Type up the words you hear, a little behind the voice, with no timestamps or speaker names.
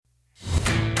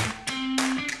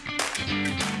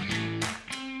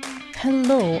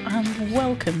Hello and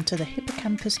welcome to the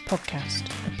Hippocampus podcast,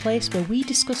 a place where we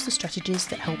discuss the strategies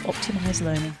that help optimise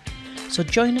learning. So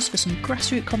join us for some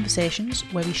grassroots conversations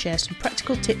where we share some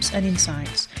practical tips and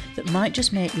insights that might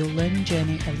just make your learning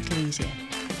journey a little easier.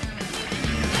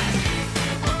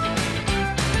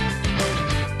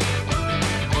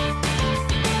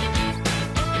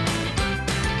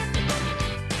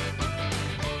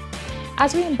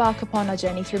 As we embark upon our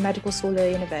journey through medical school or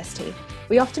university,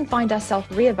 we often find ourselves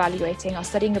re-evaluating our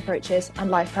studying approaches and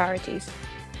life priorities.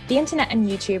 The internet and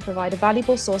YouTube provide a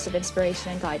valuable source of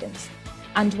inspiration and guidance.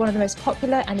 And one of the most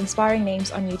popular and inspiring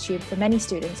names on YouTube for many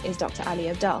students is Dr. Ali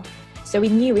Abdaal. So we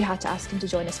knew we had to ask him to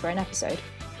join us for an episode.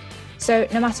 So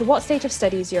no matter what stage of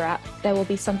studies you're at, there will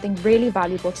be something really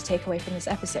valuable to take away from this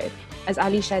episode, as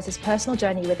Ali shares his personal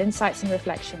journey with insights and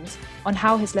reflections on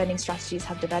how his learning strategies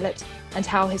have developed and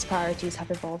how his priorities have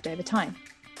evolved over time.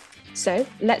 So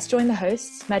let's join the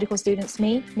hosts, medical students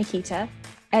me, Nikita,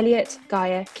 Elliot,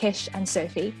 Gaia, Kish and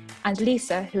Sophie, and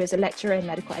Lisa, who is a lecturer in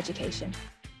medical education.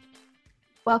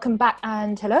 Welcome back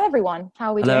and hello everyone.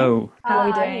 How are we doing? How are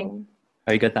we doing?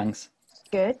 Very good, thanks.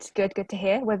 Good to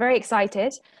hear. We're very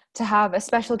excited to have a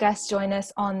special guest join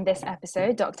us on this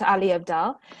episode, Dr. Ali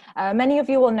Abdaal. Many of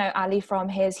you will know Ali from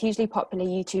his hugely popular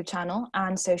YouTube channel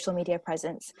and social media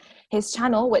presence. His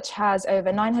channel, which has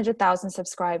over 900,000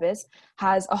 subscribers,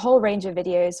 has a whole range of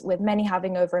videos with many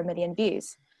having over 1 million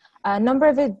views. A number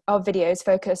of videos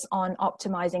focus on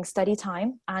optimizing study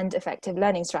time and effective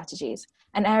learning strategies,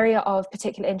 an area of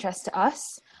particular interest to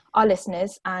us, our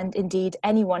listeners, and indeed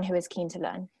anyone who is keen to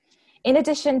learn. In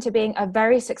addition to being a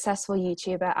very successful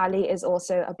YouTuber, Ali is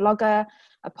also a blogger,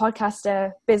 a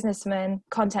podcaster, businessman,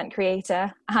 content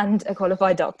creator, and a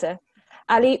qualified doctor.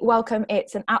 Ali, welcome.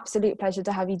 It's an absolute pleasure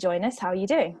to have you join us. How are you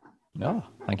doing? Oh,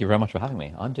 thank you very much for having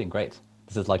me. I'm doing great.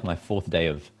 This is like my 4th day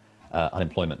of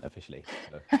unemployment officially.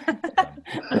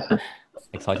 So,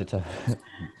 excited to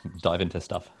dive into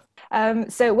stuff.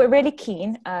 So we're really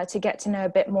keen to get to know a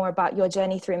bit more about your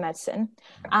journey through medicine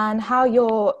and how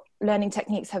your learning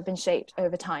techniques have been shaped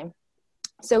over time.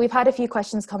 So we've had a few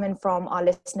questions come in from our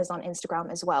listeners on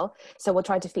Instagram as well. So we'll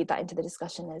try to feed that into the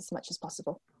discussion as much as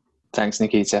possible. Thanks,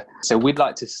 Nikita. So we'd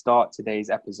like to start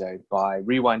today's episode by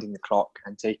rewinding the clock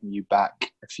and taking you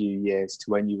back a few years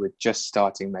to when you were just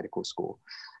starting medical school.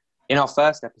 In our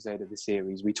first episode of the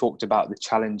series, we talked about the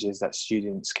challenges that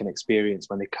students can experience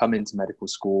when they come into medical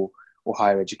school or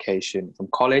higher education from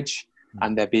college,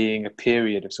 and there being a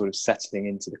period of sort of settling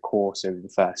into the course over the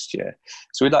first year.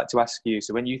 So we'd like to ask you,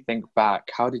 so when you think back,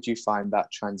 how did you find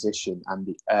that transition and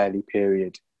the early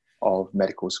period of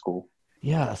medical school?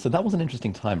 Yeah, so that was an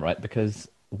interesting time, right? Because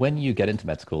when you get into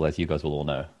med school, as you guys will all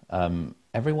know,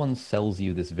 everyone sells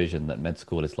you this vision that med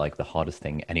school is like the hardest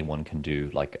thing anyone can do,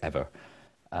 like ever.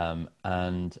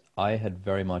 And I had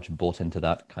very much bought into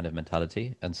that kind of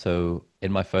mentality. And so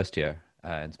in my first year,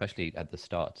 and especially at the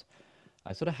start,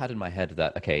 I sort of had in my head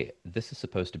that, okay, this is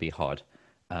supposed to be hard.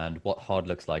 And what hard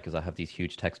looks like is I have these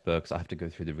huge textbooks. I have to go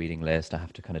through the reading list. I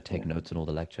have to kind of take notes on all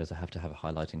the lectures. I have to have a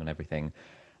highlighting on everything.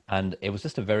 And it was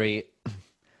just a very,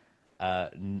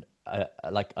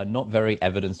 like a not very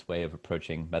evidenced way of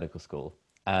approaching medical school.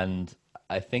 And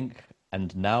I think,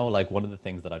 and now like one of the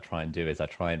things that I try and do is I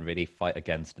try and really fight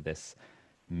against this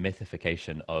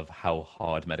mythification of how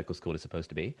hard medical school is supposed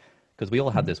to be. Because we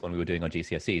all had this when we were doing our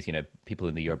GCSEs, you know, people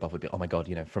in the year above would be, oh my God,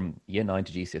 you know, from year 9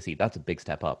 to GCSE, that's a big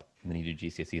step up. And then you do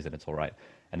GCSEs and it's all right.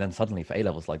 And then suddenly for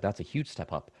A-levels, like that's a huge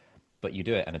step up, but you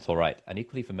do it and it's all right. And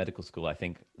equally for medical school, I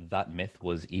think that myth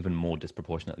was even more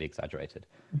disproportionately exaggerated.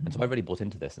 And so I really bought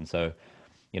into this. And so,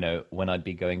 you know, when I'd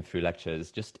be going through lectures,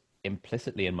 just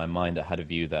implicitly in my mind, I had a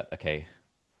view that, okay,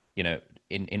 you know,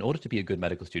 in order to be a good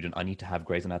medical student, I need to have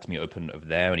Grey's Anatomy open over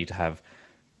there. I need to have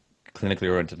clinically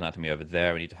oriented anatomy over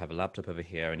there. I need to have a laptop over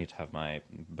here. I need to have my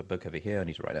book over here. I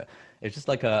need to write it. It's just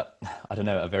like a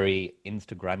very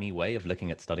Instagrammy way of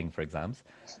looking at studying for exams.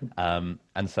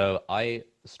 And so I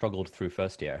struggled through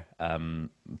first year,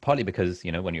 partly because,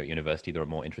 you know, when you're at university, there are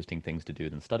more interesting things to do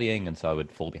than studying. And so I would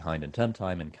fall behind in term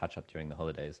time and catch up during the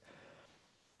holidays.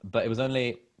 But it was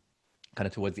only kind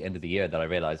of towards the end of the year that I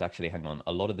realized, actually, hang on,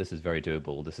 a lot of this is very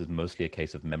doable. This is mostly a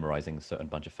case of memorizing a certain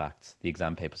bunch of facts. The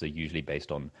exam papers are usually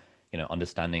based on, you know,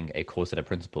 understanding a core set of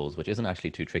principles, which isn't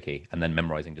actually too tricky, and then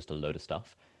memorizing just a load of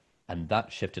stuff. And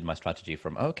that shifted my strategy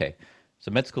from, oh, okay, so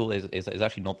med school is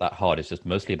actually not that hard. It's just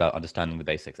mostly about understanding the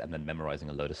basics and then memorizing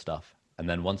a load of stuff. And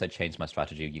then once I changed my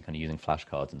strategy, you kind of using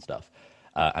flashcards and stuff,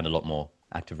 and a lot more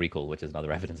active recall, which is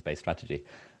another evidence-based strategy,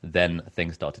 then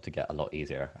things started to get a lot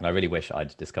easier. And I really wish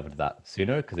I'd discovered that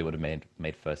sooner, because it would have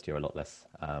made first year a lot less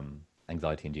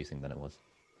anxiety-inducing than it was.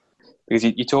 Because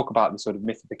you talk about the sort of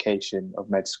mythification of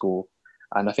med school.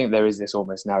 And I think there is this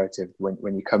almost narrative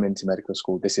when you come into medical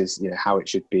school, this is, how it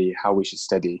should be, how we should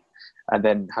study. And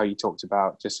then how you talked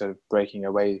about just sort of breaking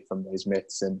away from those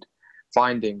myths and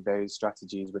finding those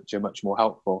strategies which are much more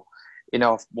helpful. In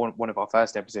one of our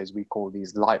first episodes, we call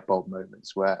these light bulb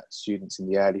moments, where students in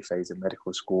the early phase of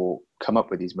medical school come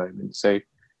up with these moments. So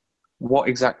what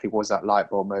exactly was that light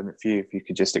bulb moment for you? If you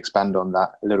could just expand on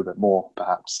that a little bit more,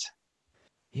 perhaps.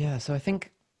 Yeah, so I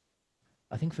think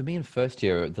for me in first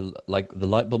year, the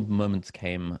light bulb moments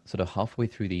came sort of halfway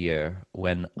through the year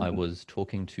when I was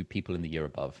talking to people in the year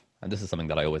above. And this is something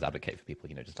that I always advocate for people,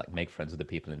 just like make friends with the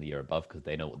people in the year above, because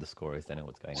they know what the score is, they know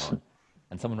what's going on.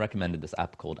 And someone recommended this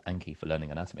app called Anki for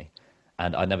learning anatomy.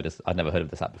 And I'd never heard of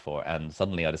this app before. And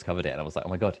suddenly I discovered it and I was like, oh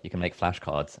my God, you can make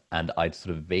flashcards. And I'd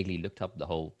sort of vaguely looked up the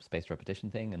whole spaced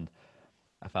repetition thing. And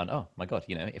I found, oh my God,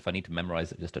 if I need to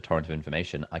memorize just a torrent of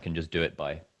information, I can just do it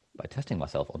by testing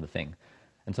myself on the thing.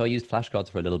 And so I used flashcards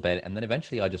for a little bit. And then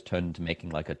eventually I just turned to making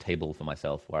like a table for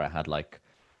myself where I had like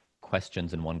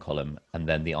questions in one column and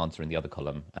then the answer in the other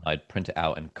column. And I'd print it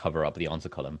out and cover up the answer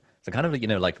column. So kind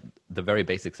of, like the very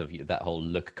basics of that whole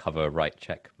look, cover, write,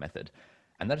 check method.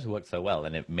 And that just worked so well.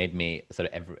 And it made me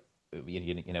sort of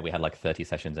we had like 30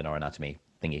 sessions in our anatomy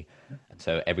thingy. And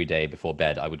so every day before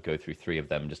bed, I would go through 3 of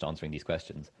them just answering these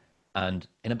questions. And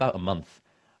in about a month,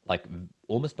 like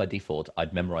almost by default,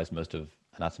 I'd memorized most of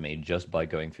anatomy just by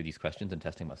going through these questions and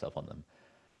testing myself on them.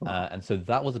 And so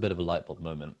that was a bit of a light bulb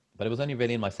moment. But it was only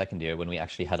really in my second year when we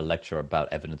actually had a lecture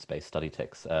about evidence-based study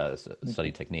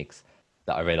techniques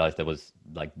that I realized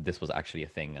this was actually a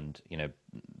thing, and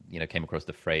came across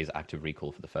the phrase active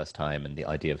recall for the first time, and the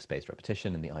idea of spaced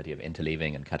repetition, and the idea of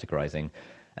interleaving and categorizing,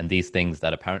 and these things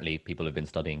that apparently people have been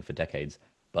studying for decades,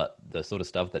 but the sort of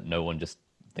stuff that no one just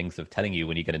thinks of telling you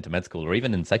when you get into med school or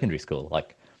even in secondary school.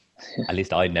 Like, at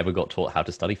least I never got taught how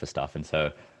to study for stuff, and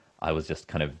so I was just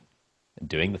kind of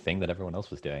doing the thing that everyone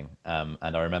else was doing. And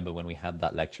I remember when we had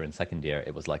that lecture in second year,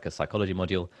 it was like a psychology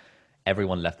module.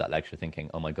 Everyone left that lecture thinking,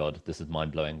 oh my God, this is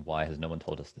mind-blowing. Why has no one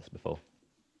told us this before?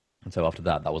 And so after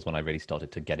that was when I really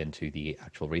started to get into the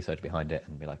actual research behind it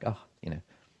and be like, oh,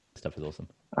 stuff is awesome.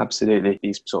 Absolutely.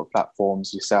 These sort of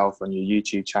platforms, yourself on your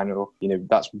YouTube channel,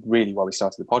 that's really why we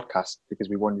started the podcast, because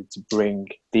we wanted to bring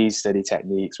these study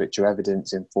techniques, which are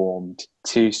evidence informed,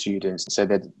 to students so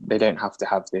that they don't have to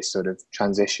have this sort of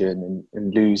transition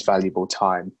and lose valuable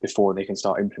time before they can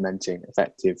start implementing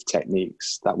effective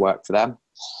techniques that work for them.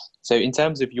 So in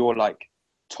terms of your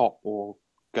top or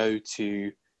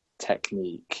go-to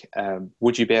technique,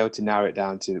 would you be able to narrow it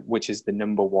down to which is the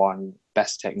number one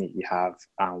best technique you have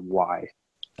and why?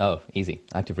 Oh, easy.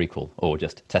 Active recall, or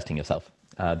just testing yourself.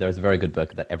 There's a very good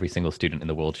book that every single student in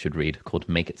the world should read called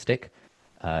Make It Stick.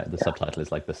 The subtitle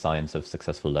is like The Science of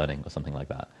Successful Learning or something like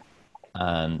that.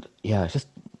 And yeah, it's just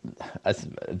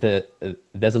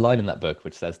there's a line in that book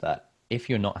which says that if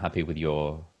you're not happy with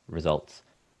your results,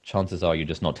 chances are you're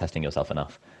just not testing yourself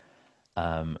enough.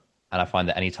 And I find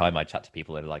that anytime I chat to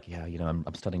people, they're like, yeah, I'm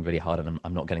studying really hard and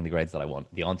I'm not getting the grades that I want.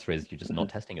 The answer is you're just not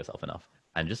testing yourself enough.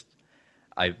 And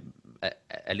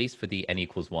at least for the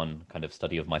N=1 kind of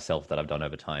study of myself that I've done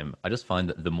over time, I just find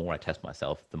that the more I test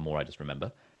myself, the more I just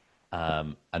remember.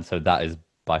 And so that is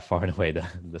by far and away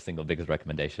the single biggest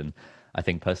recommendation. I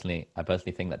personally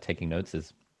think that taking notes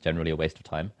is generally a waste of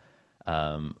time.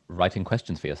 Writing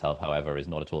questions for yourself, however, is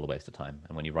not at all a waste of time.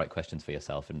 And when you write questions for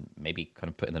yourself and maybe kind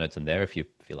of putting the notes in there if you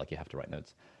feel like you have to write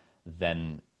notes,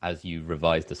 then as you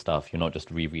revise the stuff, you're not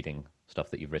just rereading stuff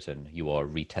that you've written, you are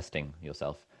retesting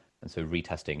yourself. And so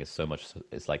retesting is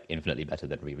it's like infinitely better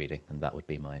than rereading. And that would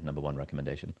be my number one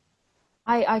recommendation.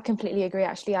 I completely agree,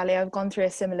 actually, Ali. I've gone through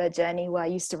a similar journey where I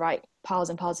used to write piles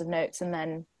and piles of notes, and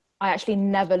then I actually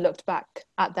never looked back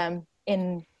at them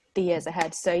in the years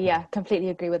ahead. So yeah, completely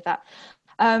agree with that.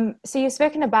 So you've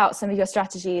spoken about some of your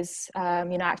strategies,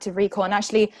 active recall, and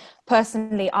actually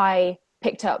personally, I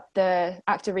picked up the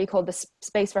active recall, the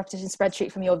spaced repetition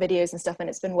spreadsheet from your videos and stuff, and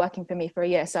it's been working for me for a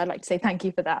year. So I'd like to say thank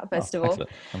you for that, first of all. Excellent.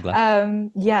 I'm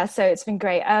glad. Yeah, so it's been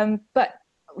great. But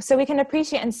so we can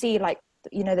appreciate and see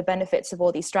the benefits of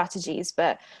all these strategies,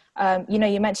 but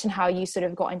you mentioned how you sort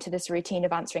of got into this routine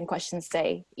of answering questions,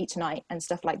 say, each night and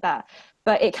stuff like that,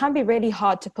 but it can be really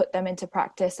hard to put them into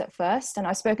practice at first. And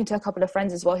I've spoken to a couple of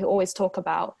friends as well who always talk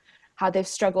about how they've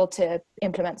struggled to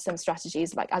implement some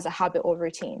strategies as a habit or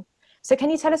routine. So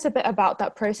can you tell us a bit about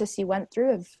that process you went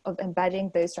through of embedding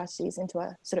those strategies into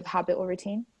a sort of habit or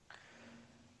routine?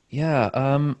 Yeah,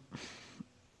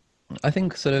 I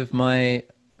think sort of my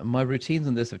routines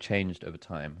on this have changed over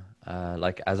time.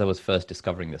 As I was first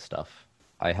discovering this stuff,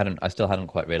 I still hadn't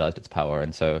quite realized its power.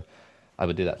 And so I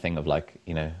would do that thing of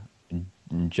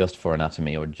just for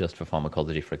anatomy or just for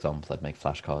pharmacology, for example. I'd make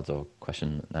flashcards or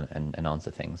question and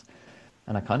answer things.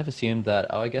 And I kind of assumed that,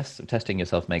 oh, I guess testing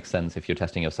yourself makes sense if you're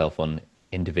testing yourself on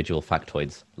individual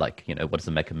factoids, like, what is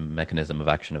the mechanism of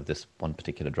action of this one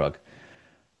particular drug?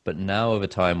 But now over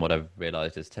time, what I've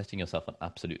realized is testing yourself on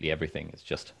absolutely everything is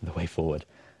just the way forward.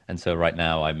 And so right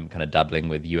now I'm kind of dabbling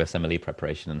with USMLE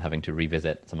preparation and having to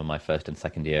revisit some of my first and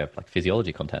second year like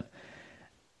physiology content.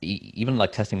 Even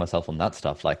like testing myself on that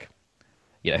stuff, like,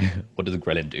 what does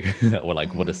ghrelin do? Or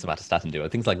like, what does somatostatin do? Or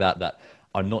things like that that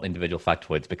are not individual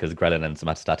factoids, because ghrelin and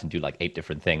somatostatin do like 8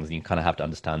 different things, and you kind of have to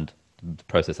understand the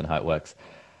process and how it works.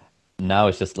 Now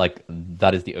it's just like,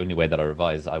 that is the only way that I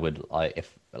revise. I would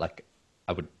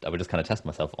just kind of test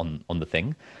myself on the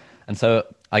thing. And so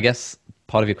I guess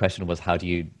part of your question was, how do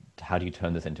you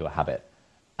turn this into a habit?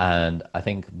 And I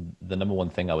think the number one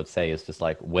thing I would say is just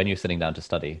like, when you're sitting down to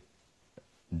study,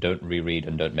 don't reread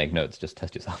and don't make notes, just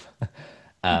test yourself.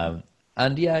 And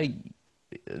yeah,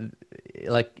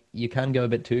 like, you can go a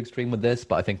bit too extreme with this,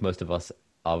 but I think most of us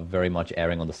are very much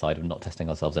erring on the side of not testing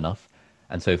ourselves enough.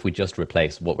 And so if we just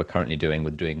replace what we're currently doing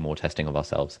with doing more testing of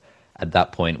ourselves, at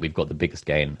that point we've got the biggest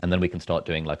gain. And then we can start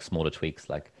doing like smaller tweaks,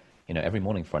 like, every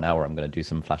morning for an hour I'm going to do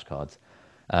some flashcards.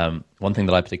 One thing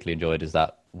that I particularly enjoyed is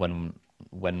that when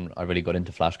I really got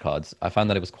into flashcards, I found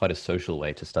that it was quite a social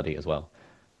way to study as well.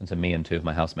 And so me and 2 of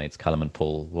my housemates, Callum and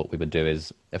Paul, what we would do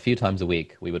is a few times a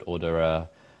week we would order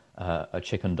a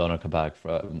chicken doner kebab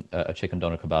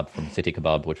from City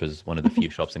Kebab, which was one of the few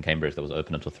shops in Cambridge that was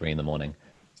open until 3 a.m.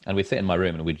 And we'd sit in my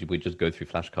room and we'd just go through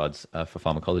flashcards for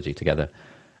pharmacology together.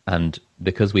 And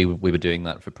because we were doing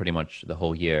that for pretty much the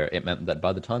whole year, it meant that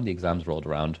by the time the exams rolled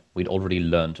around, we'd already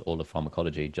learnt all of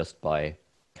pharmacology just by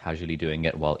casually doing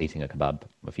it while eating a kebab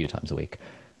a few times a week.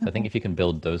 So I think if you can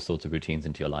build those sorts of routines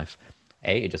into your life,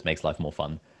 A, it just makes life more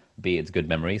fun. B, it's good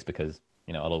memories because,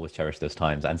 I'll always cherish those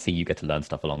times. And C, you get to learn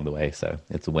stuff along the way. So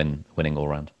it's a winning all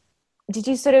around. Did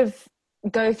you sort of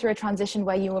go through a transition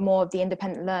where you were more of the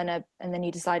independent learner and then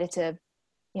you decided to,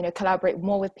 collaborate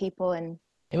more with people? And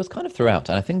it was kind of throughout.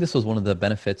 And I think this was one of the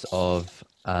benefits of,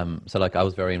 so like I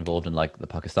was very involved in like the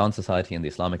Pakistan Society and the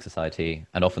Islamic Society.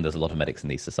 And often there's a lot of medics in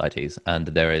these societies. And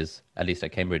there is, at least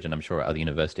at Cambridge and I'm sure at other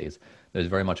universities, there's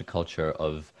very much a culture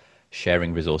of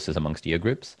sharing resources amongst year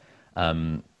groups.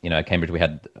 At Cambridge we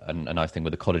had a nice thing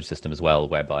with the college system as well,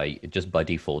 whereby just by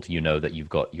default, that you've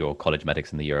got your college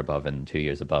medics in the year above and 2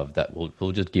 years above that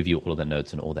will just give you all of their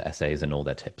notes and all their essays and all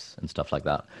their tips and stuff like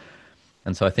that.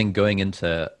 And so I think going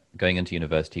into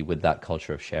university with that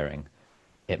culture of sharing,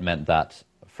 it meant that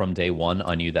from day one,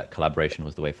 I knew that collaboration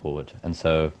was the way forward. And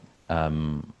so,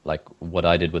 like what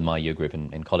I did with my year group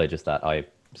in college is that I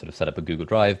sort of set up a Google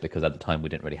Drive, because at the time we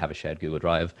didn't really have a shared Google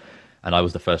Drive. And I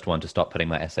was the first one to start putting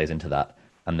my essays into that.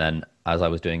 And then as I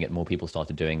was doing it, more people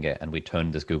started doing it. And we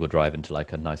turned this Google Drive into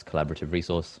like a nice collaborative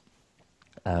resource.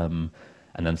 And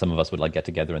then some of us would like get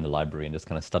together in the library and just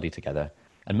kind of study together.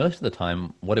 And most of the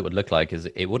time, what it would look like is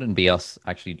it wouldn't be us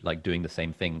actually like doing the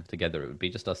same thing together. It would be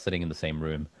just us sitting in the same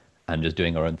room and just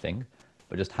doing our own thing.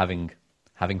 But just having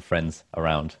friends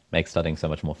around makes studying so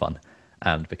much more fun.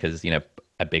 And because,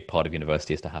 a big part of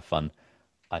university is to have fun,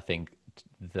 I think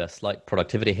the slight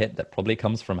productivity hit that probably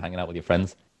comes from hanging out with your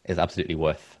friends is absolutely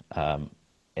worth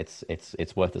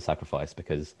it's worth the sacrifice,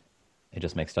 because it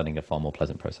just makes studying a far more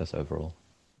pleasant process overall.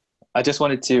 I just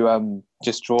wanted to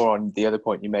just draw on the other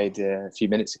point you made a few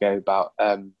minutes ago about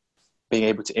being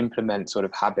able to implement sort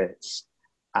of habits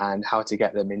and how to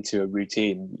get them into a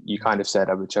routine. You kind of said,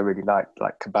 which I really liked,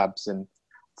 like kebabs and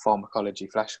pharmacology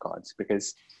flashcards,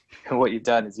 because what you've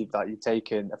done is you've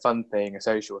taken a fun thing, a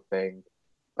social thing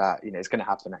that it's going to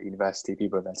happen at university.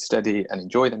 People are there to study and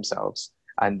enjoy themselves,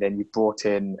 and then you've brought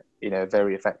in a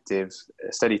very effective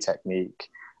study technique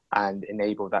and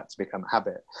enable that to become a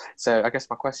habit. So I guess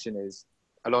my question is,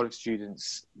 a lot of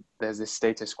students, there's this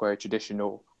status quo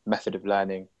traditional method of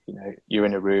learning. You're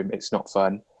in a room, it's not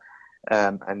fun,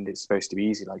 and it's supposed to be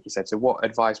easy, like you said. So what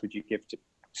advice would you give to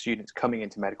students coming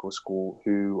into medical school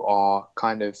who are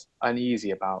kind of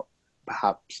uneasy about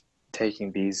perhaps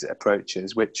taking these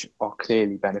approaches, which are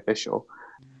clearly beneficial?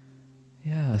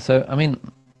 Yeah, so I mean,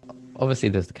 obviously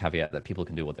there's the caveat that people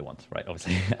can do what they want, right?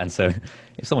 Obviously. And so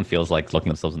if someone feels like locking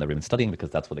themselves in their room and studying because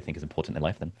that's what they think is important in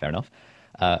life, then fair enough.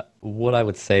 What I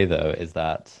would say though is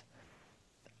that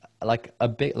what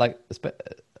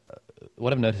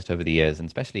I've noticed over the years, and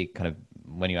especially kind of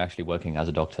when you're actually working as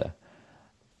a doctor,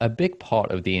 a big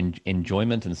part of the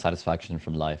enjoyment and satisfaction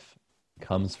from life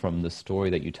comes from the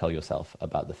story that you tell yourself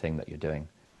about the thing that you're doing.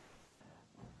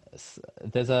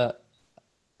 There's a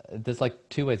there's like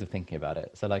two ways of thinking about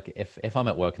it. So like if I'm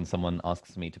at work and someone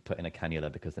asks me to put in a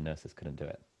cannula because the nurses couldn't do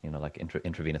it, like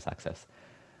intravenous access,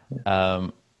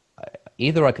 um,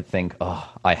 either I could think, oh,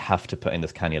 I have to put in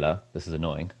this cannula, this is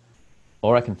annoying,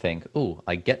 or I can think, oh,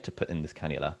 I get to put in this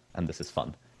cannula and this is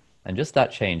fun. And just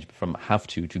that change from have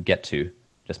to get to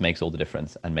just makes all the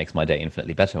difference and makes my day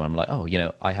infinitely better. And I'm like, oh,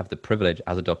 I have the privilege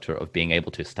as a doctor of being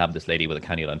able to stab this lady with a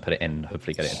cannula and put it in and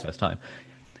hopefully get it in first time.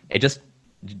 It just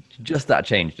that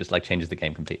change just like changes the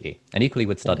game completely. And equally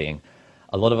with studying,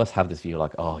 a lot of us have this view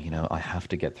like, oh, I have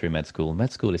to get through med school.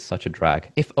 Med school is such a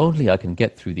drag. If only I can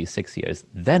get through these 6 years,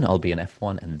 then I'll be an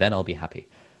F1 and then I'll be happy.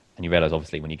 And you realize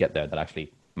obviously when you get there that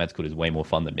actually med school is way more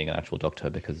fun than being an actual doctor,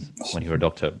 because when you're a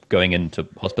doctor, going into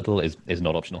hospital is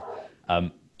not optional.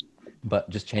 But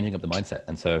just changing up the mindset.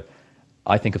 And so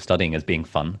I think of studying as being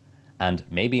fun. And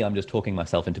maybe I'm just talking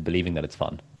myself into believing that it's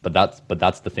fun. But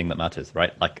that's the thing that matters,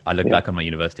 right? Like I look back on my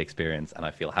university experience and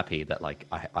I feel happy that like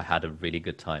I had a really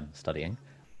good time studying.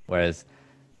 Whereas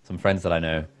some friends that I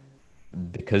know,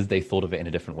 because they thought of it in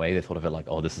a different way, they thought of it like,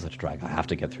 oh, this is such a drag, I have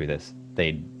to get through this.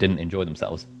 They didn't enjoy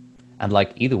themselves. And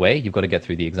like either way, you've got to get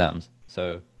through the exams.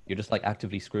 So you're just like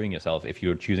actively screwing yourself if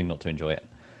you're choosing not to enjoy it.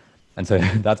 And so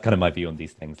that's kind of my view on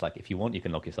these things. Like if you want, you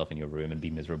can lock yourself in your room and be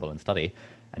miserable and study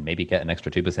and maybe get an extra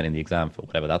 2% in the exam for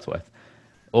whatever that's worth.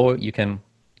 Or you can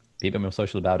be a bit more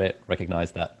social about it,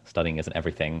 recognize that studying isn't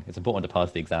everything. It's important to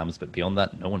pass the exams, but beyond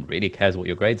that, no one really cares what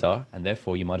your grades are. And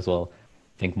therefore you might as well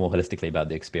think more holistically about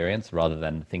the experience rather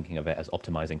than thinking of it as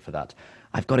optimizing for that.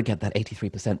 I've got to get that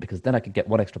 83% because then I could get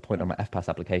one extra point on my FPAS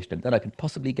application and then I could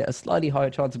possibly get a slightly higher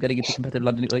chance of getting into competitive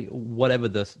London, like whatever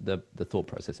the thought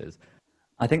process is.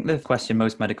 I think the question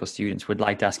most medical students would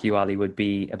like to ask you, Ali, would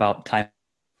be about time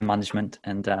management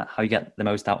and how you get the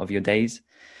most out of your days.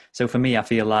 So for me, I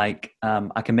feel like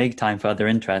I can make time for other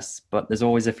interests, but there's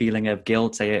always a feeling of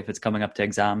guilt, say if it's coming up to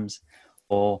exams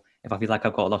or if I feel like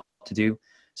I've got a lot to do.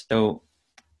 So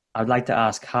I'd like to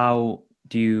ask, how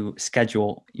do you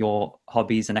schedule your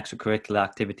hobbies and extracurricular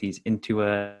activities into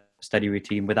a study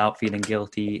routine without feeling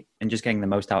guilty and just getting the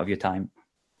most out of your time?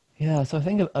 Yeah, so I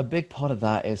think a big part of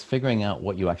that is figuring out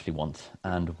what you actually want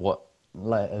and what,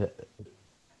 the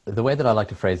way that I like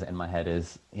to phrase it in my head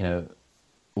is,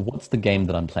 what's the game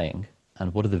that I'm playing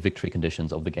and what are the victory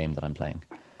conditions of the game that I'm playing?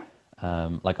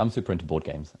 Like I'm super into board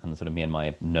games, and sort of me and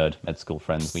my nerd med school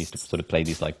friends, we used to sort of play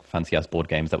these like fancy ass board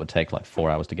games that would take like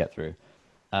 4 hours to get through.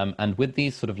 And with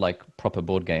these sort of like proper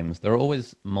board games, there are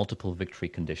always multiple victory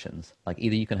conditions. Like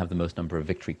either you can have the most number of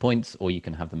victory points, or you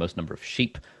can have the most number of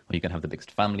sheep, or you can have the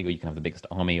biggest family, or you can have the biggest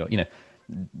army, or,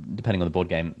 depending on the board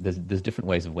game, there's different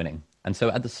ways of winning. And so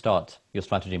at the start, your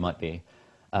strategy might be,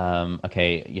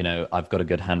 okay, I've got a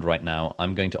good hand right now.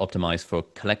 I'm going to optimize for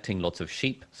collecting lots of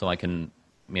sheep so I can,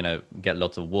 get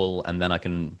lots of wool, and then I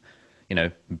can,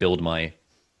 build my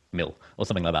mill or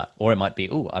something like that. Or it might be,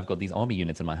 oh, I've got these army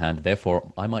units in my hand,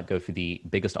 therefore I might go for the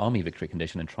biggest army victory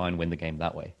condition and try and win the game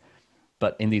that way.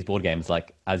 But in these board games,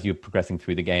 like as you're progressing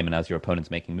through the game and as your opponent's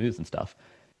making moves and stuff,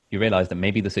 you realize that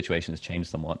maybe the situation has changed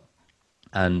somewhat.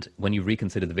 And when you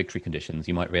reconsider the victory conditions,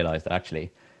 you might realize that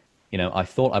actually, I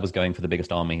thought I was going for the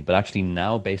biggest army, but actually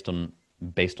now based on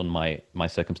my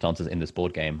circumstances in this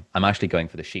board game, I'm actually going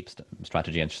for the sheep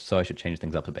strategy, and so I should change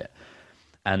things up a bit.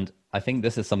 And I think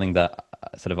this is something that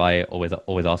sort of I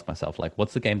always ask myself, like,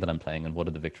 what's the game that I'm playing and what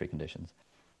are the victory conditions?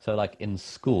 So like in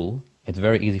school, it's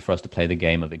very easy for us to play the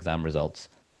game of exam results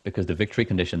because the victory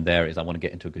condition there is I want to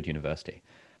get into a good university.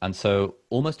 And so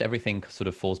almost everything sort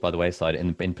of falls by the wayside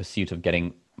in pursuit of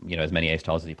getting, as many A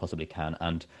stars as you possibly can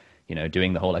and,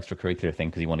 doing the whole extracurricular thing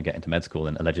because you want to get into med school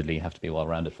and allegedly you have to be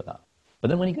well-rounded for that. But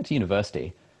then when you get to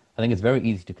university, I think it's very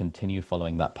easy to continue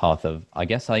following that path of, I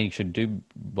guess I should do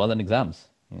well in exams.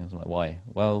 So like, why?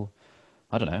 Well,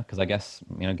 I don't know, because I guess,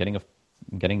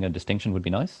 getting a distinction would be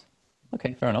nice.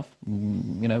 Okay, fair enough.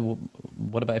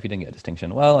 What about if you didn't get a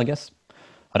distinction? Well, I guess,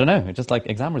 I don't know, it's just like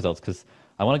exam results, because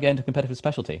I want to get into competitive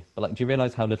specialty. But like, do you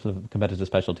realize how little of competitive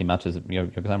specialty matters your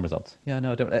exam results? Yeah,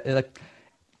 no, I don't.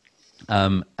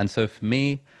 And so for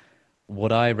me,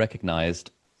 what I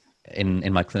recognized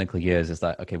in my clinical years is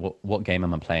that, okay, what game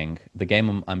am I playing? The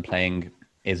game I'm playing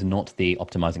is not the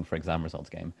optimizing for exam results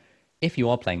game. If you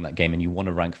are playing that game and you want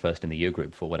to rank first in the year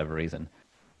group for whatever reason,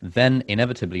 then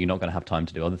inevitably you're not going to have time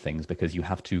to do other things because you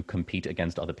have to compete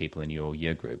against other people in your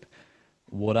year group.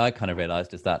 What I kind of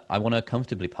realized is that I want to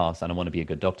comfortably pass and I want to be a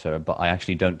good doctor, but I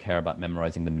actually don't care about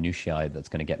memorizing the minutiae that's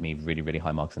going to get me really, really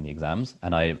high marks in the exams.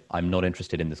 And I'm not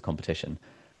interested in this competition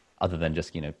other than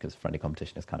just, because friendly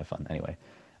competition is kind of fun anyway.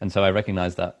 And so I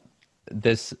recognize that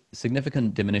there's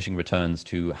significant diminishing returns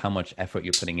to how much effort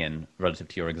you're putting in relative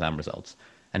to your exam results.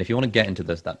 And if you want to get into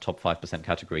that top 5%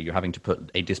 category, you're having to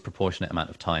put a disproportionate amount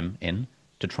of time in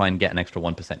to try and get an extra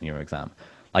 1% in your exam.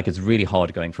 Like, it's really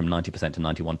hard going from 90% to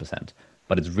 91%,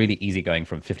 but it's really easy going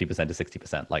from 50% to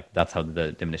 60%. Like, that's how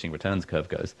the diminishing returns curve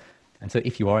goes. And so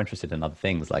if you are interested in other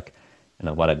things, like,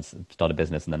 why did I start a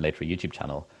business and then later a YouTube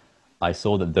channel, I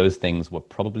saw that those things were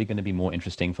probably going to be more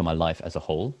interesting for my life as a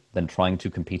whole than trying to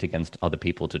compete against other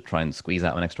people to try and squeeze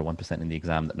out an extra 1% in the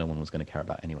exam that no one was going to care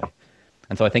about anyway.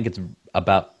 And so I think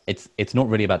it's not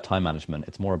really about time management.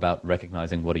 It's more about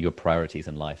recognizing what are your priorities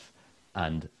in life,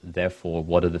 and therefore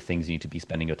what are the things you need to be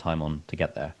spending your time on to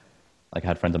get there. Like, I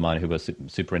had friends of mine who were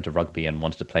super into rugby and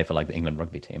wanted to play for like the England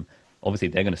rugby team. Obviously,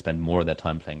 they're going to spend more of their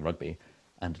time playing rugby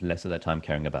and less of their time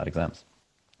caring about exams.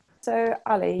 So,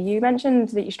 Ali, you mentioned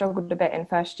that you struggled a bit in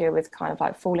first year with kind of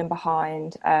like falling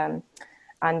behind, and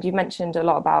you mentioned a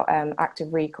lot about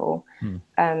active recall.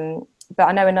 But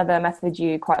I know another method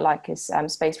you quite like is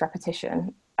spaced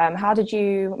repetition. How did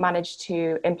you manage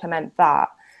to implement that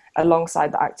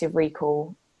alongside the active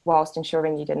recall whilst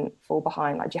ensuring you didn't fall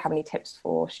behind? Like, do you have any tips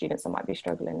for students that might be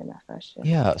struggling in their first year?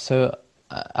 Yeah, so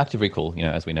active recall,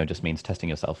 as we know, just means testing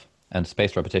yourself. And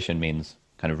spaced repetition means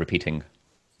kind of repeating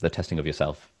the testing of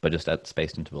yourself, but just at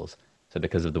spaced intervals. So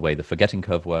because of the way the forgetting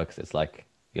curve works, it's like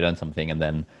you learn something and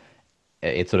then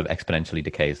it sort of exponentially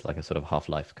decays, like a sort of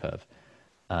half-life curve.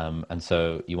 And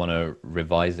so you want to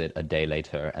revise it a day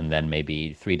later, and then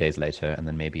maybe 3 days later, and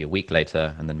then maybe a week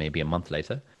later, and then maybe a month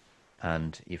later.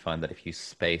 And you find that if you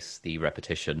space the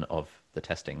repetition of the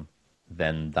testing,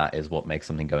 then that is what makes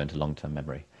something go into long-term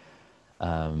memory.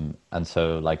 And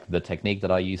so like the technique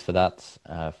that I use for that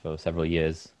for several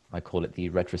years, I call it the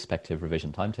retrospective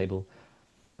revision timetable.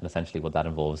 And essentially what that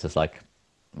involves is like,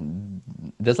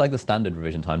 there's like the standard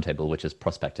revision timetable, which is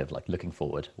prospective, like looking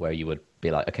forward, where you would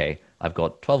be like, okay, I've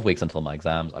got 12 weeks until my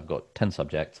exams. I've got 10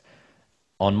 subjects.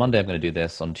 On Monday, I'm going to do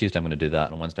this. On Tuesday, I'm going to do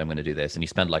that. On Wednesday, I'm going to do this. And you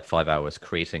spend like 5 hours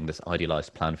creating this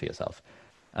idealized plan for yourself.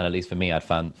 And at least for me, I'd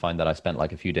find that I spent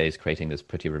like a few days creating this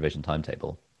pretty revision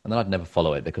timetable. And then I'd never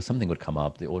follow it because something would come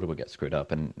up, the order would get screwed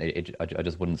up, and I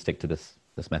just wouldn't stick to this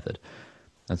method.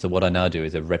 And so what I now do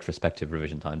is a retrospective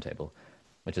revision timetable,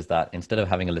 which is that instead of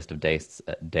having a list of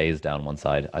days down one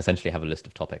side, I essentially have a list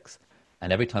of topics.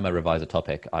 And every time I revise a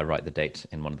topic, I write the date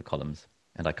in one of the columns,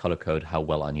 and I color code how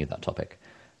well I knew that topic.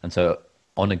 And so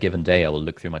on a given day, I will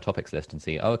look through my topics list and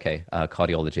see,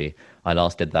 cardiology, I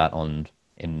last did that on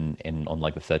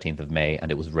like the 13th of May,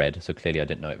 and it was red, so clearly I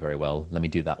didn't know it very well. Let me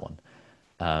do that one.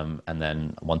 And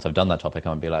then once I've done that topic,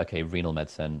 I'll be like, okay, renal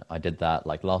medicine, I did that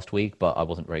like last week, but I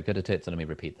wasn't very good at it, so let me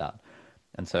repeat that.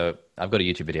 And so I've got a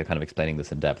YouTube video kind of explaining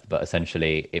this in depth, but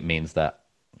essentially it means that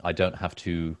I don't have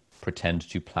to pretend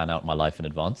to plan out my life in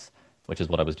advance, which is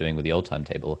what I was doing with the old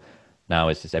timetable. Now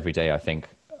it's just every day I think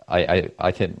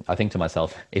to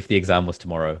myself, if the exam was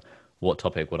tomorrow, what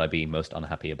topic would I be most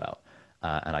unhappy about?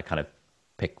 And I kind of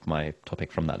pick my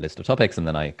topic from that list of topics, and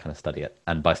then I kind of study it.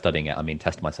 And by studying it, I mean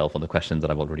test myself on the questions that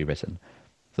I've already written.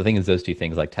 So the thing is, those two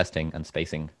things, like testing and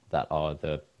spacing, that are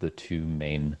the two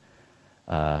main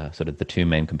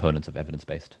components of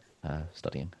evidence-based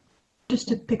studying. Just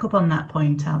to pick up on that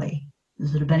point, Ali, the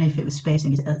sort of benefit with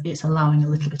spacing is it's allowing a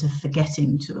little bit of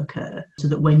forgetting to occur, so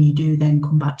that when you do then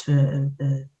come back to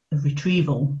a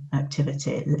retrieval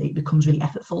activity, it becomes really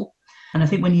effortful. And I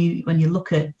think when you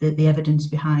look at the evidence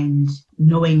behind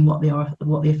knowing what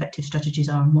the effective strategies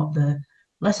are and what the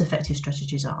less effective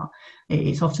strategies are,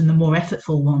 it's often the more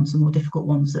effortful ones, the more difficult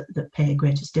ones that pay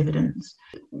greatest dividends.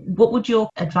 What would your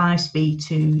advice be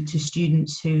to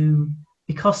students who,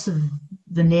 because of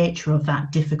the nature of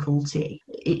that difficulty,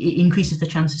 it increases the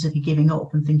chances of you giving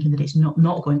up and thinking that it's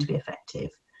not going to be effective?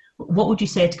 What would you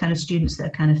say to kind of students that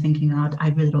are kind of thinking, I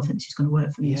really don't think this is going to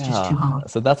work for me, it's just too hard?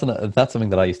 So that's something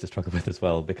that I used to struggle with as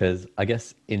well, because I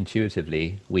guess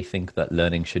intuitively we think that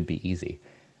learning should be easy.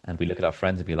 And we look at our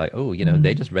friends and be like,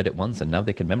 they just read it once and now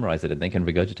they can memorize it and they can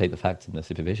regurgitate the facts in the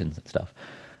supervisions and stuff.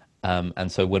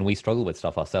 And so when we struggle with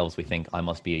stuff ourselves, we think I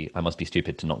must be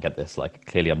stupid to not get this. Like,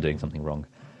 clearly I'm doing something wrong.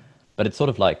 But it's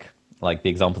sort of like the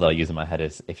example that I use in my head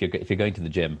is if you're going to the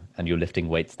gym and you're lifting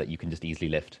weights that you can just easily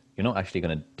lift, you're not actually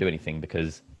going to do anything,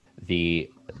 because the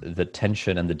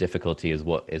tension and the difficulty is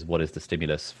what is the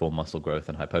stimulus for muscle growth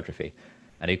and hypertrophy.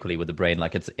 And equally with the brain,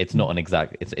 like it's not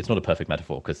a perfect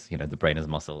metaphor, because the brain is a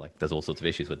muscle. Like, there's all sorts of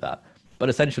issues with that. But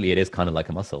essentially, it is kind of like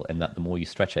a muscle in that the more you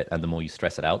stretch it and the more you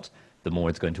stress it out, the more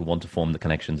it's going to want to form the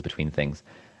connections between things.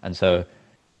 And so,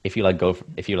 if you like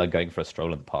going for a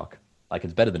stroll in the park, like,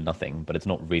 it's better than nothing, but it's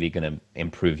not really going to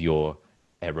improve your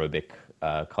aerobic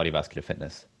cardiovascular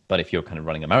fitness. But if you're kind of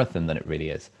running a marathon, then it really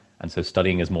is. And so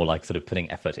studying is more like sort of putting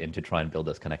effort in to try and build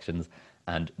those connections,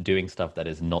 and doing stuff that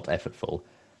is not effortful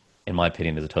in my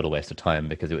opinion, is a total waste of time,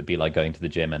 because it would be like going to the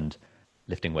gym and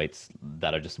lifting weights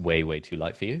that are just way, way too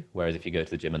light for you. Whereas if you go to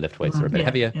the gym and lift weights that are a bit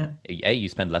heavier, A, you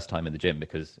spend less time in the gym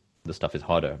because the stuff is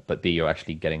harder, but B, you're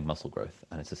actually getting muscle growth.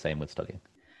 And it's the same with studying.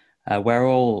 We're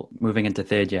all moving into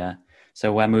third year.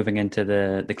 So we're moving into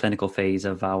the clinical phase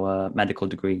of our medical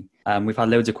degree. We've had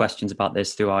loads of questions about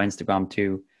this through our Instagram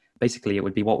too. Basically, it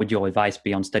would be, what would your advice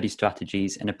be on study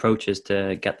strategies and approaches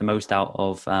to get the most out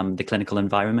of the clinical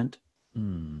environment?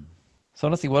 So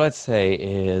honestly, what I'd say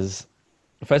is,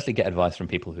 firstly, get advice from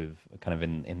people who've kind of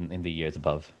in the years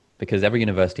above, because every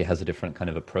university has a different kind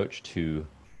of approach to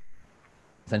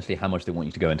essentially how much they want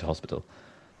you to go into hospital.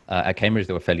 At Cambridge,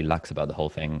 they were fairly lax about the whole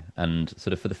thing. And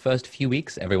sort of for the first few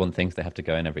weeks, everyone thinks they have to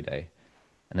go in every day.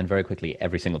 And then very quickly,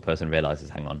 every single person realizes,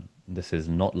 hang on, this is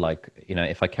not like,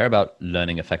 if I care about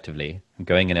learning effectively,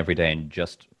 going in every day and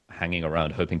just hanging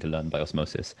around hoping to learn by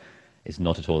osmosis is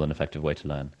not at all an effective way to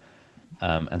learn.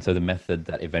 And so the method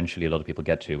that eventually a lot of people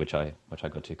get to, which I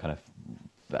got to kind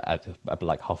of at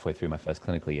like halfway through my first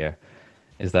clinical year,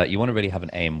 is that you want to really have an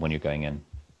aim when you're going in.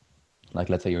 Like,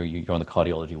 let's say you're on the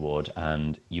cardiology ward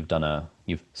and you've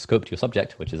scoped your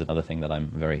subject, which is another thing that I'm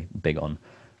very big on,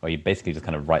 where you basically just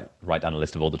kind of write down a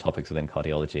list of all the topics within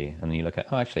cardiology, and then you look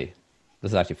at, actually,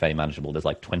 this is actually fairly manageable. There's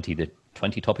like 20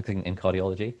 topics in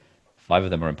cardiology. 5 of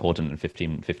them are important, and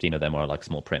 15 of them are like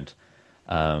small print.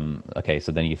 Okay,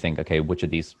 so then you think, okay, which of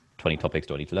these 20 topics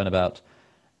do I need to learn about?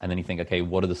 And then you think, okay,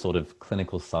 what are the sort of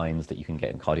clinical signs that you can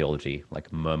get in cardiology?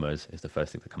 Like murmurs is the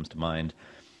first thing that comes to mind.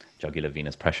 Jugular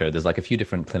venous pressure. There's like a few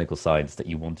different clinical signs that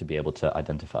you want to be able to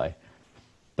identify.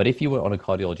 But if you were on a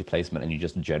cardiology placement and you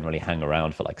just generally hang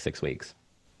around for like 6 weeks,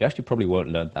 you actually probably won't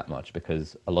learn that much,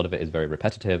 because a lot of it is very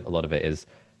repetitive. A lot of it is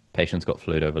patients got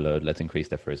fluid overload, let's increase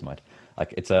their furosemide.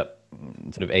 Like, it's a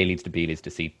sort of A leads to B leads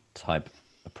to C type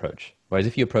approach. Whereas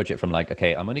if you approach it from like,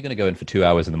 okay, I'm only going to go in for 2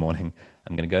 hours in the morning,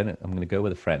 I'm going to go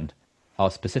with a friend. Our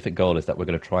specific goal is that we're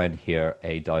going to try and hear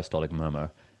a diastolic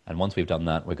murmur. And once we've done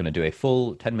that, we're going to do a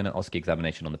full 10-minute OSCE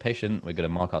examination on the patient. We're going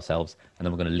to mark ourselves, and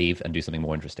then we're going to leave and do something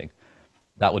more interesting.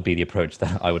 That would be the approach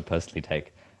that I would personally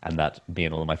take, and that me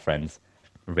and all of my friends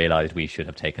realized we should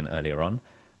have taken earlier on.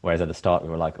 Whereas at the start, we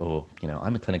were like,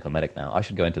 I'm a clinical medic now. I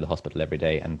should go into the hospital every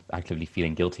day, and actively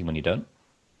feeling guilty when you don't.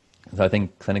 So I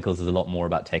think clinicals is a lot more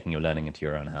about taking your learning into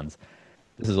your own hands.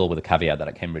 This is all with a caveat that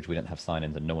at Cambridge, we didn't have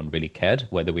sign-ins, and no one really cared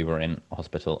whether we were in a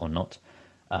hospital or not.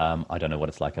 I don't know what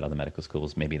it's like at other medical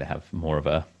schools. Maybe they have more of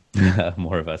a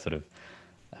sort of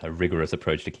a rigorous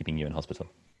approach to keeping you in hospital.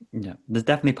 Yeah, there's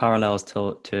definitely parallels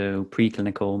to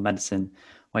preclinical medicine,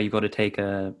 where you've got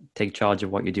to take charge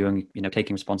of what you're doing,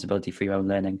 taking responsibility for your own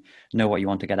learning, know what you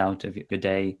want to get out of your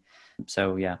day.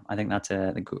 So yeah, I think that's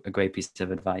a great piece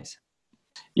of advice.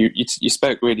 You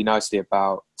spoke really nicely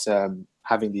about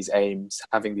having these aims,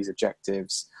 having these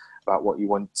objectives, about what you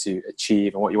want to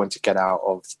achieve and what you want to get out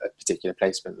of a particular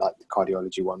placement, like the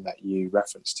cardiology one that you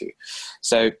referenced to.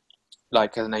 So,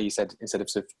 like I know you said, instead of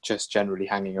sort of just generally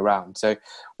hanging around. So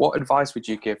what advice would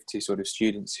you give to sort of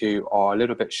students who are a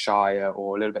little bit shyer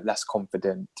or a little bit less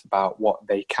confident about what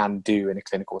they can do in a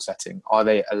clinical setting? Are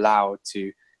they allowed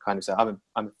to kind of say, I'm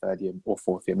a third year or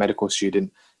fourth year medical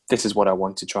student, this is what I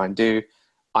want to try and do,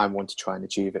 I want to try and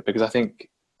achieve it? Because I think,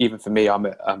 even for me, I'm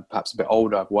perhaps a bit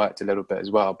older, I've worked a little bit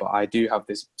as well, but I do have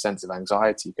this sense of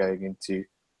anxiety going into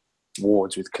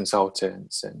wards with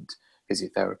consultants and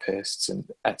physiotherapists and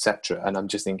etc. And I'm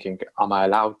just thinking, am I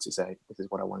allowed to say, this is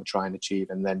what I want to try and achieve,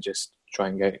 and then just try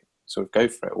and go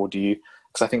for it? Or do you,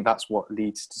 because I think that's what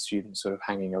leads to students sort of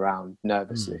hanging around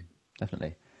nervously.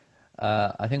 Definitely.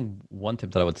 I think one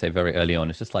tip that I would say very early on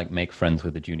is just like make friends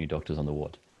with the junior doctors on the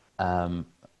ward. And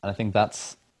I think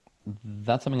that's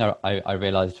something I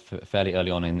realized fairly early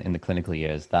on in the clinical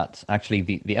years, that actually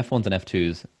the F1s and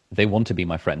F2s, they want to be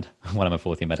my friend when I'm a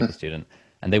fourth year medical student,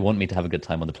 and they want me to have a good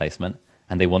time on the placement,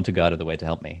 and they want to go out of the way to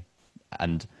help me.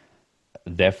 And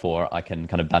therefore I can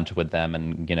kind of banter with them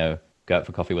and, go out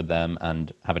for coffee with them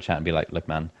and have a chat and be like, look,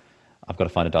 man, I've got to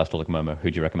find a diastolic murmur. Who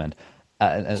do you recommend?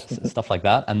 Stuff like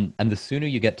that. And the sooner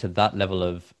you get to that level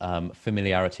of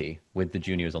familiarity with the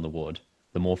juniors on the ward,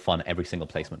 the more fun every single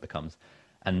placement becomes.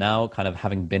 And now, kind of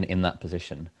having been in that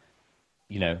position,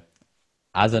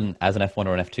 as an F1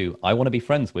 or an F2, I want to be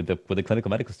friends with the clinical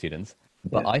medical students,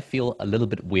 but I feel a little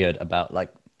bit weird about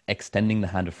like extending the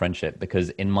hand of friendship, because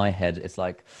in my head it's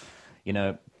like,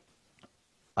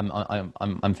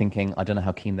 I'm thinking, I don't know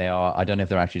how keen they are. I don't know if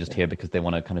they're actually just here because they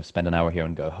want to kind of spend an hour here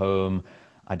and go home.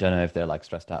 I don't know if they're like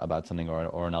stressed out about something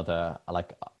or another.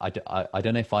 Like, I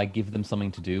don't know if I give them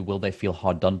something to do, will they feel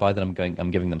hard done by that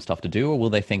I'm giving them stuff to do, or will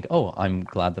they think, oh, I'm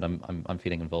glad that I'm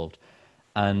feeling involved?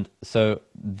 And so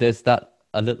there's that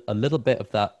a little bit of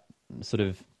that sort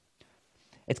of,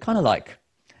 it's kind of like,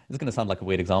 this is going to sound like a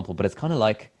weird example, but it's kind of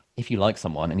like if you like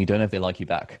someone and you don't know if they like you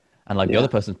back. And like the other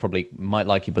person probably might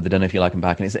like you, but they don't know if you like them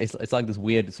back. And it's like this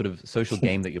weird sort of social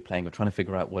game that you're playing of trying to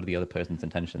figure out what are the other person's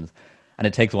intentions. And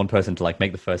it takes one person to like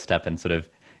make the first step and sort of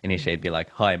initiate, be like,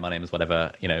 hi, my name is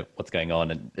whatever, you know, what's going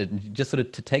on. And just sort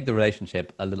of to take the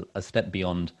relationship a step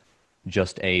beyond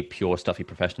just a pure stuffy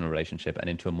professional relationship and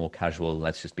into a more casual,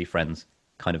 let's just be friends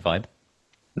kind of vibe.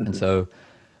 Mm-hmm. And so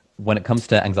when it comes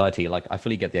to anxiety, like I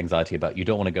fully get the anxiety about you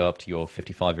don't want to go up to your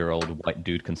 55-year-old white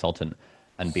dude consultant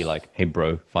and be like, hey,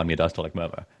 bro, find me a diastolic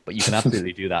murmur. But you can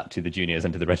absolutely do that to the juniors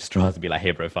and to the registrars and be like, hey,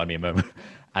 bro, find me a murmur.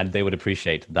 And they would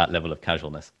appreciate that level of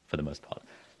casualness for the most part.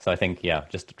 So I think, yeah,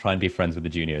 just try and be friends with the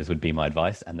juniors would be my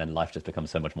advice. And then life just becomes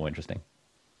so much more interesting.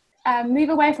 Move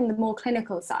away from the more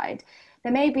clinical side.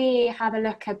 Then maybe have a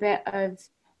look a bit of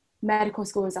medical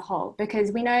school as a whole,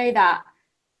 because we know that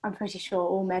I'm pretty sure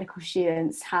all medical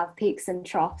students have peaks and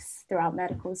troughs throughout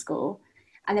medical school.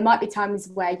 And there might be times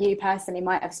where you personally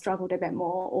might have struggled a bit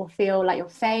more or feel like you're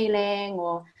failing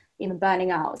or even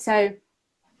burning out. So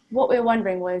what we were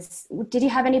wondering was, did you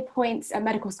have any points at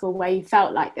medical school where you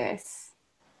felt like this?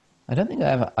 I don't think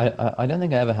I don't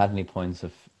think I ever had any points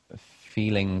of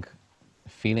feeling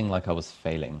like I was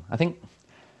failing. I think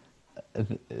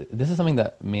this is something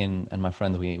that me and my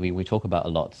friends, we talk about a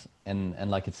lot. And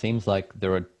like, it seems like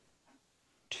there are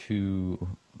two-ish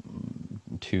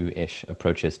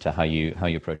approaches to how you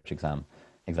approach exams.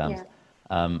 Yeah.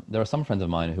 There are some friends of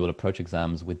mine who will approach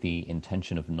exams with the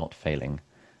intention of not failing.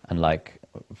 And like,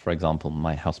 for example,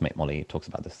 my housemate Molly talks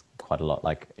about this quite a lot.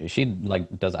 Like, she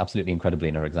like does absolutely incredibly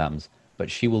in her exams,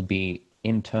 but she will be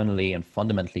internally and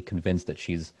fundamentally convinced that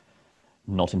she's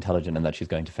not intelligent and that she's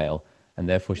going to fail. And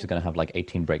therefore she's going to have like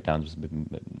 18 breakdowns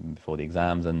before the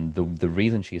exams. And the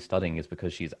reason she's studying is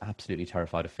because she's absolutely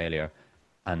terrified of failure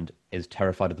and is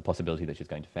terrified of the possibility that she's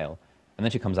going to fail. And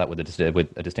then she comes out with a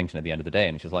distinction at the end of the day,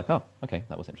 and she's like, oh, okay,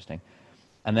 that was interesting.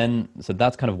 And then, so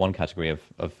that's kind of one category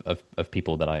of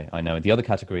people that I know. The other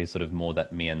category is sort of more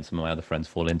that me and some of my other friends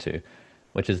fall into,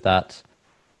 which is that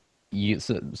you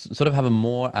sort of have a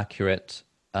more accurate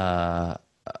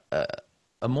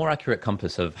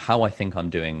compass of how I think I'm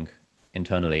doing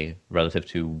internally relative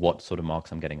to what sort of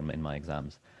marks I'm getting in my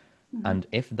exams. Mm-hmm. And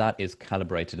if that is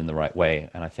calibrated in the right way,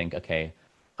 and I think, okay,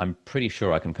 I'm pretty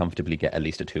sure I can comfortably get at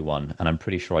least a 2-1, and I'm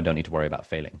pretty sure I don't need to worry about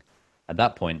failing. At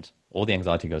that point, all the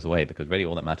anxiety goes away because really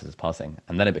all that matters is passing.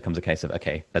 And then it becomes a case of,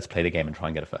 okay, let's play the game and try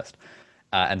and get a first.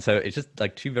 And so it's just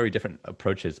like two very different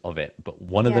approaches of it. But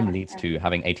one of them leads to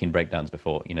having 18 breakdowns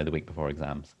before, the week before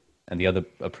exams. And the other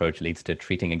approach leads to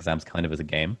treating exams kind of as a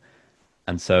game.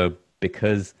 And so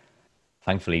because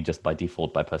thankfully, just by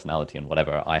default, by personality and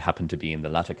whatever, I happen to be in the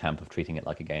latter camp of treating it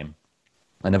like a game.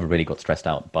 I never really got stressed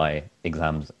out by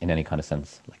exams in any kind of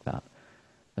sense like that.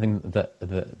 I think that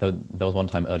there was one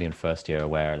time early in first year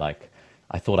where like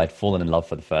I thought I'd fallen in love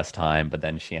for the first time, but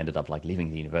then she ended up like leaving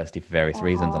the university for various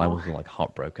reasons, and I was like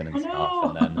heartbroken and stuff.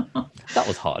 And then that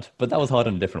was hard, but that was hard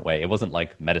in a different way. It wasn't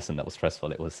like medicine that was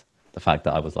stressful. It was the fact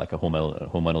that I was like a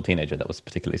hormonal teenager that was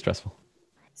particularly stressful.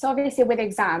 So obviously with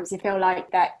exams, you feel like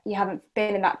that you haven't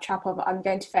been in that trap of I'm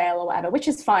going to fail or whatever, which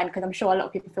is fine because I'm sure a lot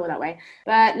of people feel that way.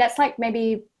 But let's like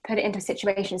maybe put it into a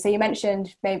situation. So you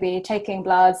mentioned maybe taking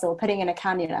bloods or putting in a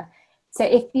cannula. So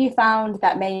if you found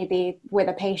that maybe with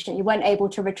a patient, you weren't able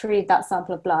to retrieve that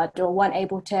sample of blood or weren't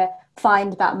able to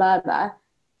find that murmur,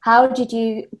 how did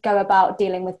you go about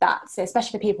dealing with that? So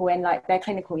especially for people in like their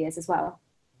clinical years as well.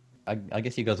 I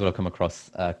guess you guys will have come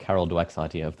across Carol Dweck's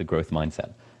idea of the growth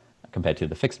mindset compared to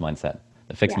the fixed mindset.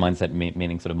 The fixed mindset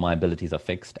meaning sort of my abilities are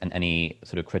fixed and any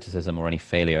sort of criticism or any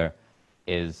failure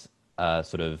is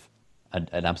sort of an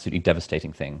absolutely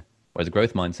devastating thing. Whereas a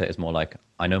growth mindset is more like,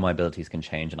 I know my abilities can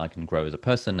change and I can grow as a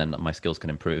person and my skills can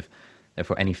improve.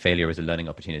 Therefore, any failure is a learning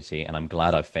opportunity, and I'm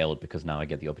glad I've failed because now I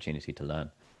get the opportunity to learn.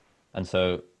 And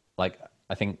so, like,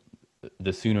 I think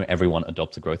the sooner everyone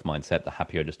adopts a growth mindset, the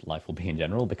happier just life will be in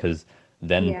general, because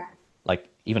then, like,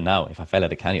 even now, if I fail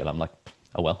at a cannula, I'm like,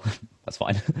 oh, well, that's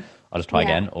fine. I'll just try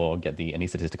again or get the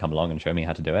anaesthetist to come along and show me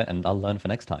how to do it, and I'll learn for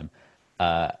next time.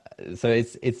 So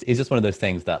it's just one of those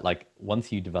things that, like,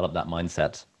 once you develop that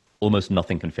mindset, almost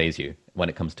nothing can faze you when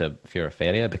it comes to fear of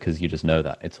failure, because you just know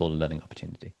that it's all a learning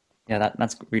opportunity. Yeah,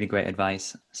 that's really great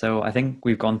advice. So I think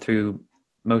we've gone through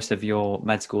most of your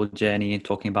med school journey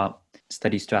talking about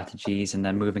study strategies and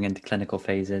then moving into clinical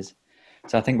phases.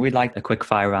 So I think we'd like a quick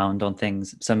fire round on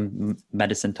things, some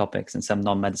medicine topics and some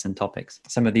non-medicine topics.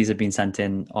 Some of these have been sent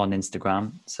in on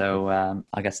Instagram. So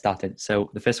I'll get started.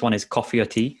 So the first one is coffee or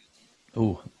tea?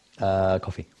 Ooh,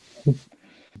 coffee.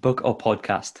 Book or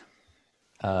podcast?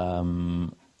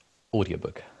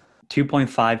 Audiobook.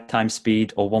 2.5 times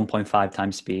speed or 1.5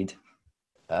 times speed?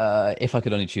 If I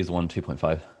could only choose one,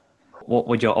 2.5. What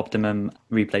would your optimum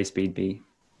replay speed be?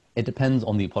 It depends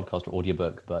on the podcast or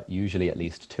audiobook, but usually at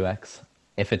least 2x.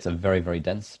 If it's a very, very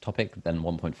dense topic, then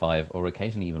 1.5, or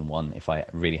occasionally even 1 if I'm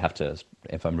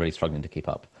really struggling to keep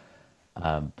up.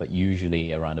 But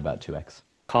usually around about 2x.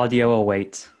 Cardio or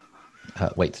weights?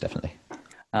 Weights, definitely.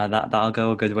 That'll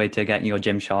go a good way to get your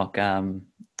Gymshark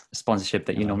sponsorship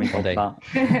that you normally talk about.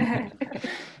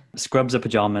 Scrubs or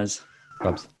pajamas?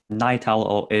 Scrubs. Night owl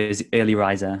or is early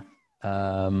riser?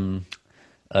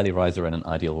 Early riser in an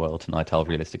ideal world, night owl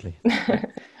realistically.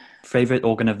 Favorite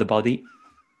organ of the body?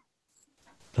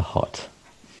 The heart.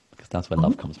 Because that's where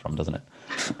love comes from, doesn't it?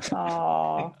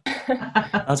 Oh.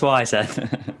 That's what I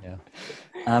said.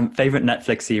 Yeah. Favorite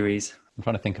Netflix series? I'm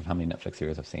trying to think of how many Netflix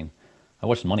series I've seen. I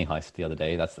watched Money Heist the other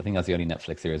day. I think that's the only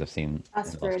Netflix series I've seen.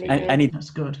 That's in the last really year. good. Any That's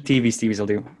good. TV series will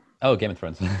do. Oh, Game of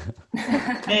Thrones.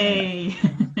 Hey.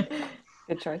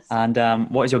 Good choice. And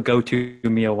what is your go-to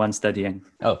meal when studying?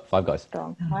 Oh, Five Guys.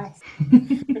 Strong. Nice.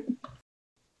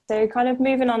 So kind of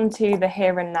moving on to the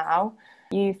here and now,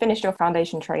 you finished your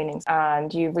foundation training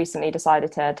and you recently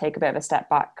decided to take a bit of a step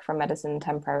back from medicine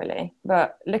temporarily.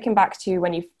 But looking back to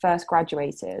when you first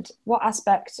graduated, what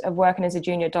aspect of working as a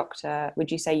junior doctor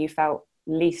would you say you felt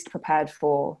least prepared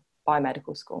for by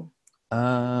medical school?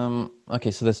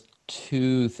 Okay, so there's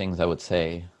two things I would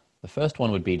say. The first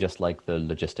one would be just like the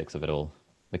logistics of it all,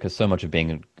 because so much of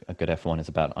being a good F1 is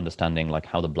about understanding like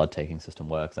how the blood taking system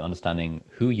works and understanding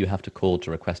who you have to call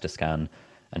to request a scan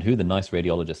and who the nice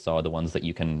radiologists are, the ones that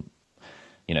you can,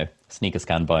 sneak a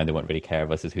scan by and they won't really care,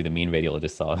 versus who the mean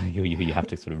radiologists are, who you have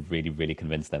to sort of really, really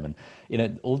convince them.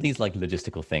 And, all these like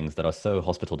logistical things that are so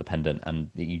hospital dependent and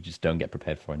that you just don't get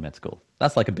prepared for in med school.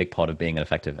 That's like a big part of being an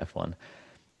effective F1.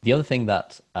 The other thing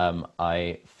that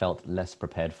I felt less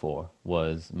prepared for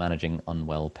was managing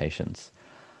unwell patients.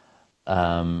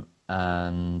 And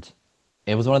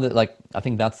it was one of the, I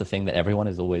think that's the thing that everyone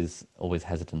is always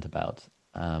hesitant about.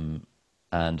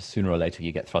 And sooner or later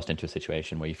you get thrust into a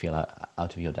situation where you feel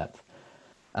out of your depth.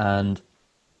 And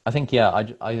I think,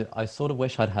 I sort of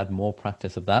wish I'd had more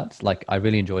practice of that. Like, I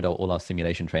really enjoyed all our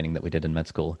simulation training that we did in med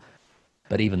school.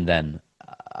 But even then,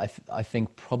 I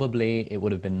think probably it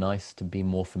would have been nice to be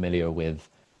more familiar with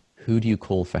who do you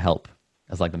call for help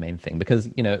as like the main thing. Because,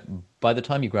 by the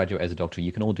time you graduate as a doctor,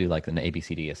 you can all do like an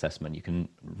ABCD assessment. You can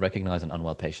recognize an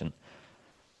unwell patient.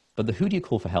 But the who do you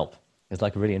call for help is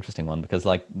like a really interesting one, because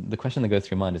like the question that goes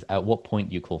through your mind is, at what point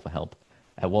do you call for help?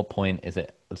 At what point is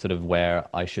it sort of where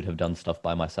I should have done stuff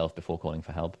by myself before calling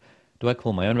for help? Do I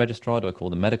call my own registrar? Do I call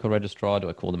the medical registrar? Do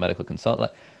I call the medical consultant?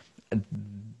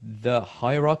 The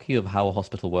hierarchy of how a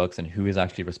hospital works and who is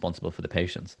actually responsible for the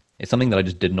patients is something that I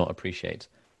just did not appreciate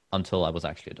until I was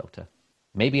actually a doctor.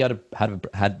 Maybe I'd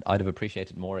have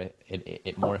appreciated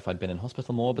it more if I'd been in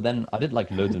hospital more. But then I did like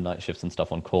loads of night shifts and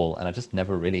stuff on call, and I just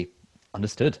never really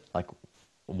understood like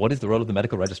what is the role of the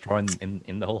medical registrar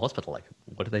in the whole hospital. Like,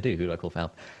 what do they do? Who do I call for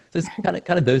help? So it's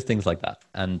kind of those things like that.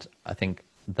 And I think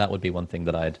that would be one thing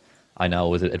that I now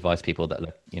always advise people that,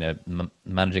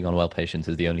 managing unwell patients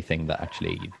is the only thing that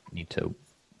actually you need to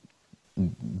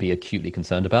be acutely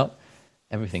concerned about.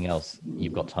 Everything else,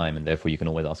 you've got time, and therefore you can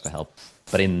always ask for help.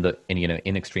 But in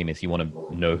extremis, you want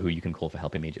to know who you can call for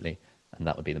help immediately, and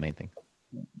that would be the main thing.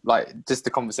 Like, just the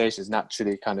conversations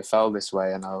naturally kind of fell this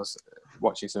way, and I was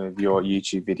watching some of your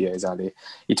YouTube videos, Ali.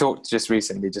 You talked just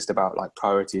recently just about like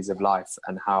priorities of life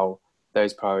and how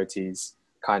those priorities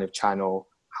kind of channel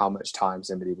how much time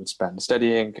somebody would spend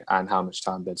studying and how much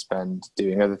time they'd spend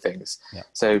doing other things. Yeah.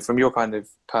 So from your kind of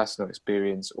personal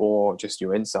experience or just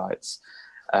your insights,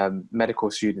 medical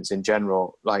students in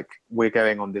general, like, we're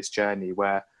going on this journey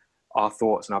where our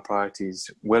thoughts and our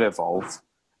priorities will evolve,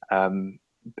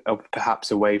 perhaps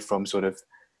away from sort of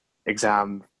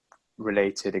exam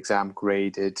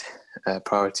graded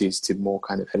priorities to more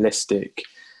kind of holistic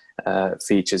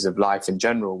features of life in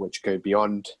general, which go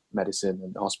beyond medicine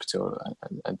and hospital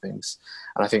and things.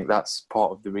 And I think that's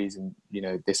part of the reason,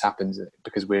 this happens,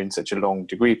 because we're in such a long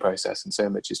degree process and so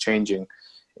much is changing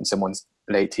in someone's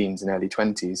late teens and early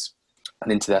 20s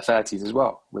and into their 30s as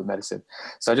well with medicine.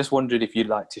 So I just wondered if you'd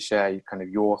like to share kind of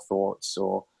your thoughts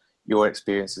or your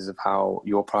experiences of how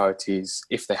your priorities,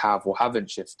 if they have or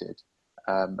haven't shifted,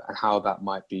 and how that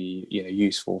might be,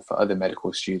 useful for other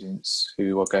medical students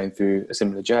who are going through a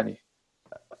similar journey.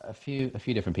 A few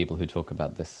different people who talk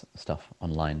about this stuff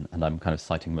online, and I'm kind of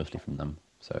citing mostly from them.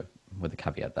 So with the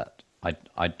caveat that I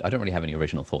don't really have any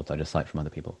original thoughts. I just cite from other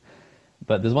people.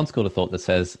 But there's one school of thought that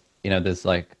says, there's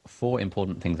like 4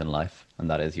 important things in life, and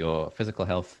that is your physical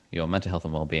health, your mental health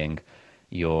and well-being,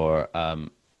 your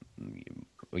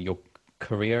your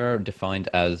career defined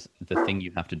as the thing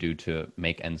you have to do to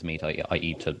make ends meet,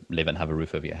 i.e. to live and have a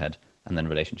roof over your head, and then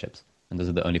relationships. And those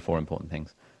are the only four important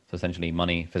things. So essentially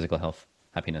money, physical health,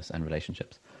 happiness, and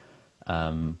relationships.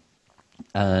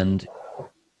 And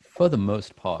for the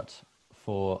most part,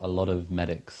 for a lot of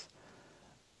medics,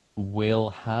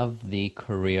 we'll have the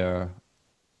career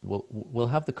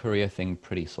thing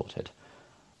pretty sorted.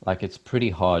 Like, it's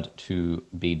pretty hard to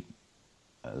be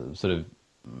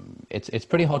it's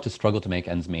pretty hard to struggle to make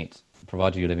ends meet,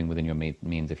 provided you're living within your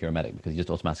means if you're a medic, because you just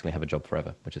automatically have a job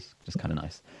forever, which is just kind of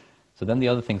nice. So then the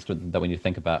other things that we need to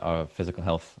think about are physical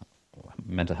health,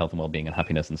 mental health and well-being, and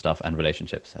happiness and stuff, and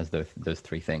relationships as those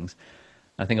three things.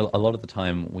 I think a lot of the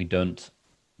time we don't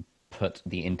put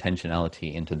the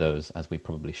intentionality into those as we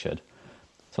probably should.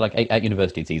 So like at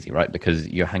university, it's easy, right? Because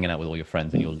you're hanging out with all your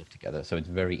friends and you'll live together. So it's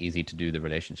very easy to do the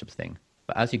relationships thing.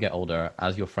 But as you get older,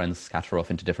 as your friends scatter off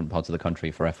into different parts of the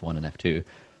country for F1 and F2,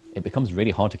 it becomes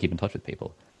really hard to keep in touch with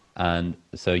people. And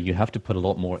so you have to put a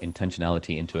lot more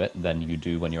intentionality into it than you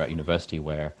do when you're at university,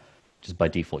 where just by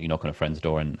default you knock on a friend's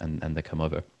door and they come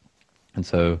over. And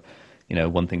so, you know,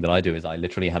 one thing that I do is I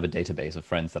literally have a database of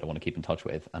friends that I want to keep in touch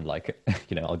with. And like,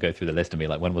 you know, I'll go through the list and be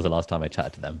like, when was the last time I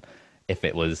chatted to them? If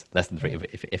it was less than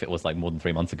if it was like more than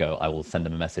 3 months ago, I will send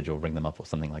them a message or ring them up or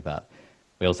something like that.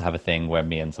 We also have a thing where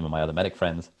me and some of my other medic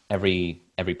friends, every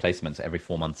placement, so every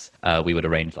 4 months, we would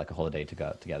arrange like a holiday to go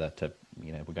out together to,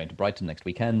 you know, we're going to Brighton next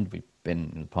weekend. We've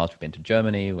been in the past, we've been to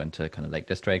Germany, went to kind of Lake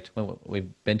District. Well, we've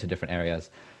been to different areas,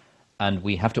 and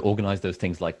we have to organize those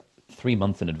things like 3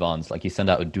 months in advance. Like, you send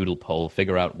out a doodle poll,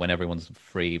 figure out when everyone's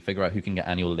free, figure out who can get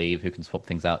annual leave, who can swap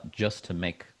things out, just to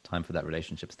make time for that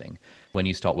relationships thing. When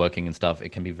you start working and stuff, it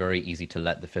can be very easy to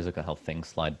let the physical health thing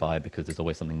slide by because there's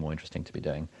always something more interesting to be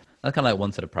doing. That's kind of like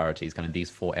one set of priorities, kind of these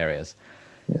 4 areas.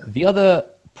 Yeah. The other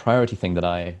priority thing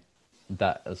that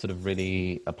sort of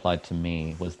really applied to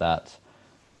me was that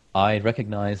I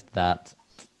recognized that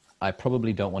I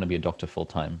probably don't want to be a doctor full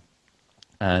time.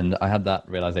 And I had that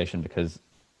realization because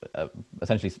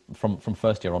essentially from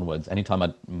first year onwards, anytime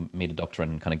I'd meet a doctor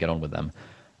and kind of get on with them,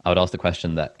 I would ask the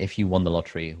question that if you won the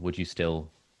lottery, would you still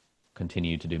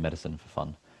continue to do medicine for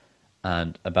fun?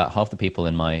 And about half the people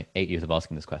in my 8 years of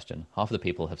asking this question, half of the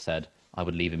people have said, I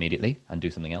would leave immediately and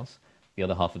do something else. The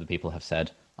other half of the people have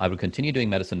said, I would continue doing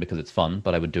medicine because it's fun,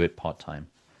 but I would do it part-time.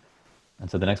 And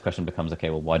so the next question becomes, okay,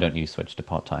 well, why don't you switch to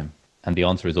part-time? And the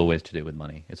answer is always to do with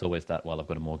money. It's always that, well, I've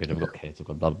got a mortgage, I've got kids, I've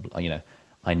got blah, blah, blah. You know,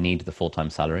 I need the full-time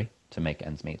salary to make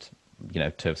ends meet, you know,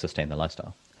 to sustain the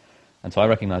lifestyle. And so I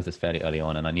recognized this fairly early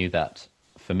on, and I knew that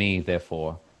for me,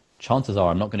 therefore, chances are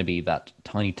I'm not going to be that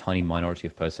tiny, tiny minority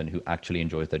of person who actually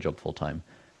enjoys their job full-time.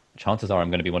 Chances are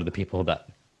I'm going to be one of the people that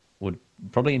would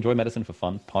probably enjoy medicine for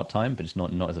fun part-time, but just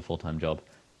not as a full-time job.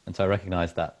 And so I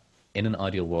recognized that in an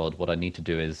ideal world, what I need to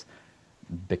do is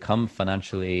become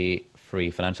financially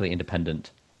free, financially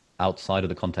independent outside of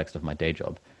the context of my day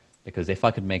job. Because if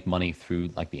I could make money through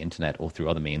like the internet or through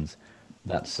other means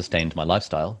that sustained my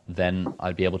lifestyle, then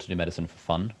I'd be able to do medicine for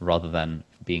fun rather than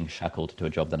being shackled to a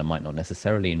job that I might not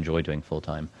necessarily enjoy doing full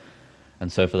time.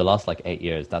 And so for the last like 8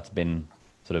 years, that's been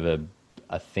sort of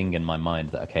a thing in my mind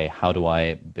that, okay, how do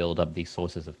I build up these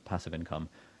sources of passive income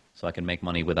so I can make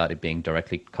money without it being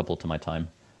directly coupled to my time?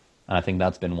 And I think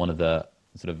that's been one of the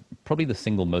sort of probably the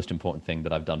single most important thing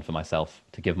that I've done for myself,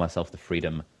 to give myself the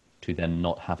freedom to then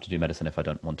not have to do medicine if I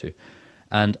don't want to.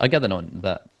 And I get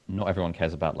that not everyone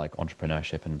cares about like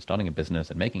entrepreneurship and starting a business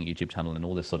and making a YouTube channel and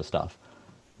all this sort of stuff.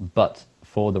 But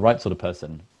for the right sort of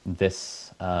person,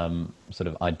 this sort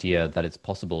of idea that it's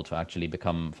possible to actually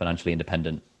become financially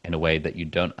independent in a way that you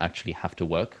don't actually have to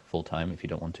work full time if you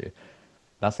don't want to,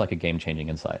 that's like a game-changing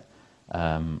insight.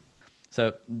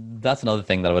 So that's another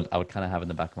thing that I would kind of have in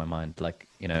the back of my mind. Like,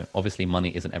 you know, obviously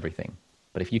money isn't everything,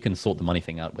 but if you can sort the money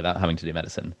thing out without having to do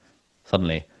medicine,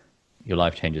 suddenly your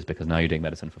life changes because now you're doing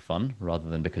medicine for fun rather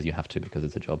than because you have to, because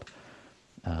it's a job.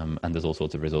 And there's all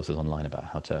sorts of resources online about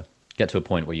how to get to a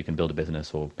point where you can build a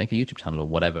business or make a YouTube channel or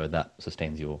whatever that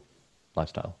sustains your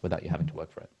lifestyle without you having to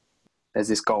work for it. There's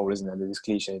this goal, isn't there? There's this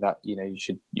cliche that, you know,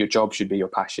 your job should be your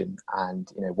passion. And,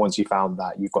 you know, once you found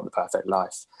that, you've got the perfect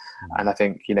life. Mm-hmm. And I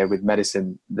think, you know, with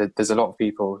medicine, there's a lot of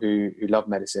people who love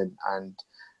medicine and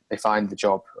they find the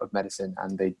job of medicine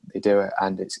and they do it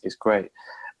and it's great.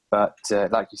 But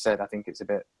like you said, I think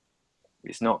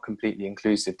it's not completely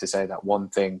inclusive to say that one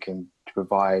thing can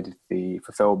provide the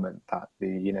fulfillment that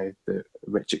the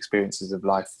rich experiences of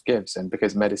life gives. And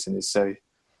because medicine is so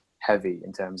heavy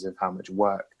in terms of how much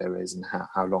work there is and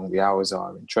how long the hours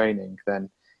are in training, then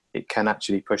it can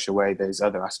actually push away those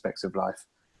other aspects of life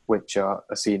which are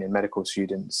seen in medical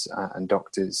students and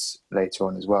doctors later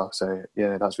on as well. So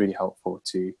yeah, that's really helpful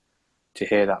to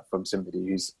hear that from somebody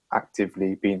who's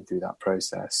actively been through that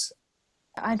process.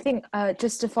 I think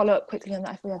just to follow up quickly on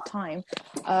that, if we have time,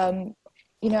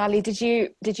 Ali, did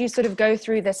you sort of go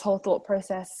through this whole thought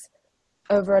process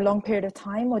over a long period of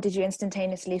time, or did you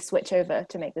instantaneously switch over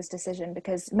to make this decision?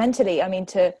 Because mentally, I mean,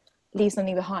 to leave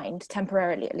something behind,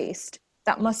 temporarily at least,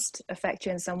 that must affect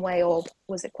you in some way, or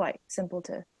was it quite simple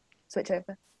to switch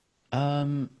over?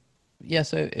 Yeah,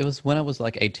 so it was when I was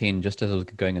like 18, just as I was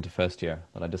going into first year,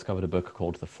 that I discovered a book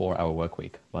called The 4-Hour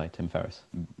Workweek by Tim Ferriss.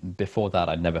 Before that,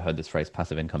 I'd never heard this phrase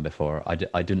passive income before.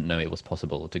 I didn't know it was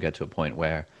possible to get to a point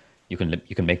where you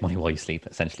can make money while you sleep,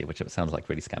 essentially, which sounds like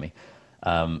really scammy.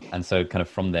 And so kind of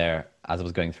from there, as I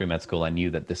was going through med school, I knew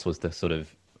that this was the sort of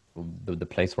the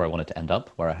place where I wanted to end up,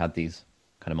 where I had these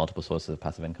kind of multiple sources of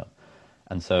passive income.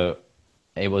 And so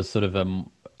it was sort of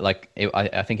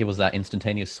I think it was that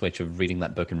instantaneous switch of reading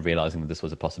that book and realizing that this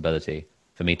was a possibility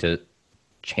for me to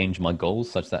change my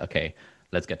goals such that, okay,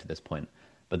 let's get to this point.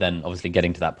 But then obviously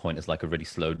getting to that point is like a really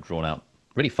slow, drawn out,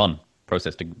 really fun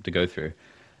process to go through.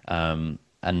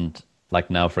 And like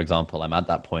now, for example, I'm at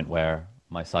that point where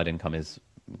my side income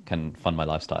can fund my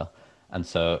lifestyle. And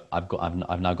so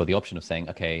I've now got the option of saying,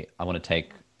 okay, I want to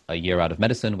take a year out of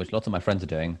medicine, which lots of my friends are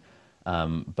doing.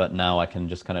 But now I can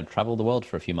just kind of travel the world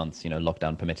for a few months,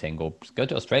 lockdown permitting, or just go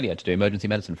to Australia to do emergency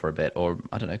medicine for a bit, or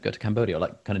I don't know, go to Cambodia, or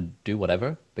like kind of do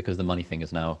whatever, because the money thing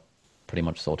is now pretty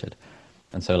much sorted.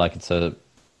 And so like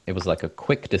it was like a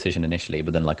quick decision initially,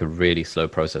 but then like a really slow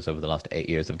process over the last 8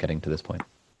 years of getting to this point.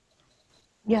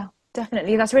 Yeah,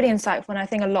 definitely. That's really insightful. And I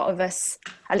think a lot of us,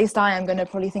 at least I am, going to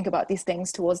probably think about these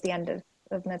things towards the end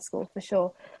of med school for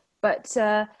sure. But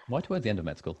why towards the end of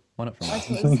med school? Why not from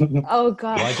now? Oh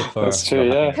god, why defer? That's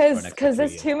true, yeah. Because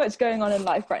there's too much going on in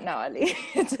life right now, Ali,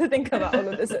 to think about all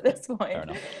of this at this point. Fair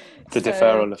enough. The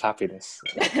deferral of happiness.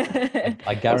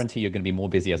 I guarantee you're going to be more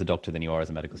busy as a doctor than you are as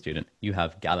a medical student. You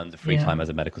have gallons of free time as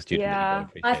a medical student. Yeah,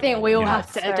 I think we all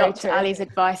have to adopt Ali's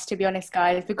advice, to be honest,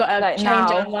 guys. We've got to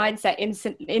change our mindset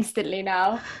instantly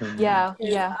now. Yeah.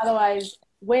 Otherwise,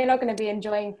 we're not going to be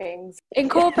enjoying things.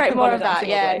 Incorporate more of that.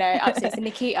 Yeah, no, absolutely. So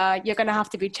Nikita, you're going to have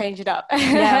to be changed up.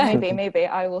 Yeah, maybe.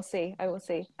 I will see.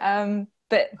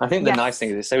 But I think the nice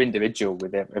thing is it's so individual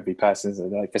with every person. So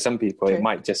like for some people, it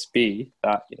might just be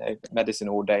that medicine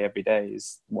all day, every day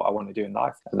is what I want to do in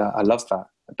life, and I love that.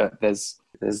 But there's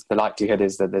the likelihood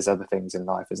is that there's other things in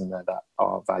life, isn't there, that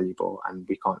are valuable, and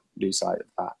we can't lose sight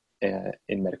of that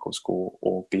in medical school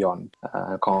or beyond.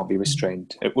 Can't be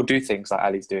restrained. It will do things like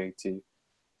Ali's doing to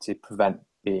prevent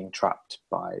being trapped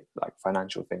by like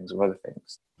financial things or other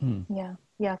things.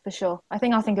 Yeah, for sure. I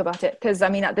think I'll think about it, because I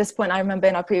mean, at this point, I remember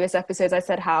in our previous episodes I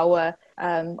said how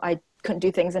I couldn't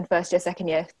do things in first year, second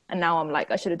year, and now I'm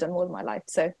like, I should have done more in my life.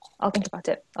 So I'll think about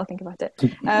it.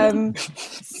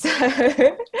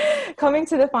 So coming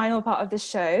to the final part of the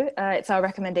show, it's our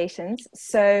recommendations.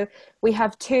 So we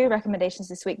have 2 recommendations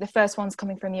this week. The first one's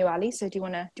coming from you, Ali, so do you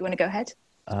want to go ahead?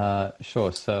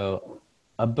 Sure. So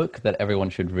a book that everyone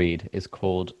should read is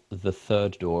called The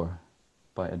Third Door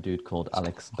by a dude called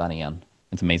Alex Banayan.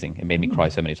 It's amazing. It made me cry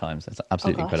so many times. It's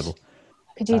absolutely incredible.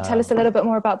 Could you tell us a little bit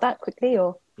more about that quickly?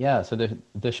 Or yeah, so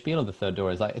the spiel of The Third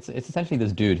Door is like it's essentially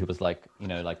this dude who was like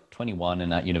 21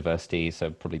 and at university, so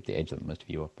probably the age that most of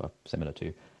you are similar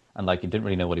to, and like he didn't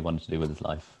really know what he wanted to do with his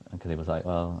life, because he was like,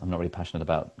 well, I'm not really passionate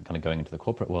about kind of going into the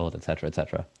corporate world, etc.,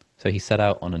 etc. So he set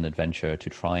out on an adventure to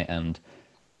try and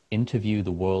interview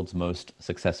the world's most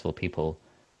successful people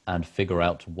and figure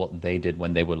out what they did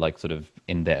when they were like sort of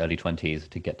in their early 20s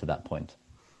to get to that point.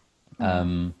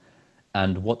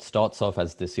 And what starts off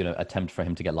as this, attempt for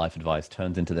him to get life advice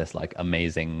turns into this like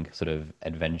amazing sort of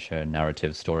adventure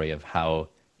narrative story of how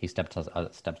he stepped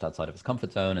outside of his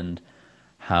comfort zone, and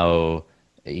how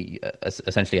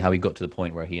essentially how he got to the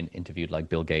point where he interviewed like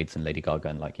Bill Gates and Lady Gaga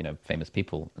and like, famous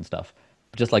people and stuff.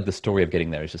 But just like the story of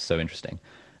getting there is just so interesting.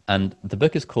 And the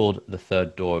book is called The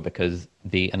Third Door because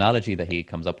the analogy that he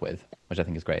comes up with, which I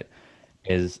think is great,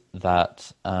 is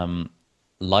that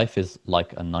life is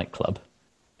like a nightclub,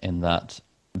 in that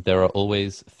there are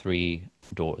always 3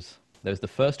 doors. There's the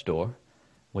first door,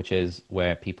 which is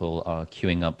where people are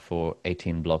queuing up for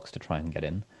 18 blocks to try and get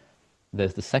in.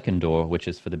 There's the second door, which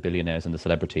is for the billionaires and the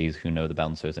celebrities who know the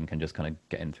bouncers and can just kind of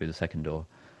get in through the second door.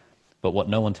 But what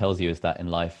no one tells you is that in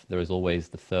life, there is always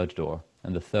the third door.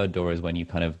 And the third door is when you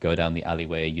kind of go down the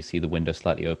alleyway, you see the window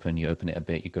slightly open, you open it a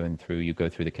bit, you go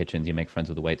through the kitchens, you make friends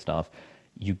with the waitstaff.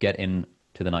 You get in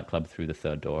to the nightclub through the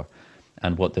third door.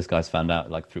 And what this guy's found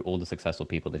out, like through all the successful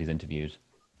people that he's interviewed,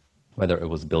 whether it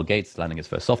was Bill Gates landing his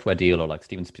first software deal or like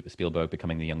Steven Spielberg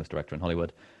becoming the youngest director in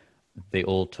Hollywood, they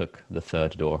all took the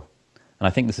third door. And I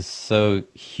think this is so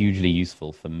hugely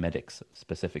useful for medics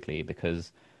specifically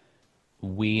because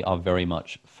we are very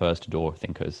much first door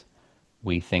thinkers.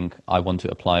 We think, I want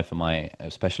to apply for my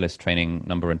specialist training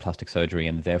number in plastic surgery,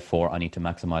 and therefore I need to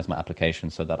maximize my application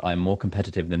so that I'm more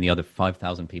competitive than the other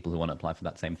 5,000 people who want to apply for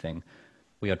that same thing.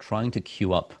 We are trying to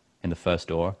queue up in the first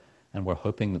door, and we're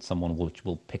hoping that someone will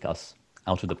pick us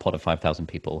out of the pot of 5,000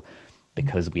 people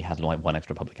because we had like one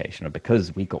extra publication or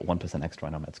because we got 1% extra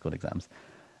in our med school exams.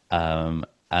 And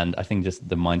I think just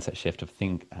the mindset shift of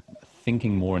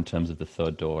thinking more in terms of the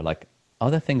third door, like, are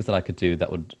there things that I could do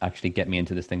that would actually get me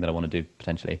into this thing that I want to do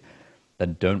potentially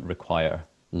that don't require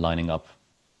lining up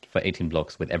for 18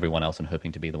 blocks with everyone else and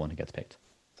hoping to be the one who gets picked?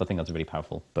 So I think that's a really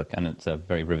powerful book, and it's a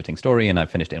very riveting story, and I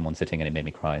finished it in one sitting and it made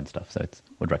me cry and stuff. So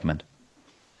would recommend.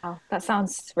 Wow, that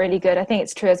sounds really good. I think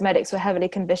it's true, as medics, we're heavily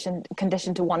conditioned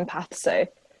to one path. So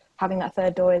having that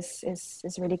third door is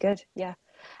really good. Yeah.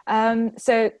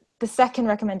 So the second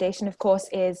recommendation, of course,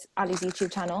 is Ali's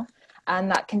YouTube channel.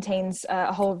 And that contains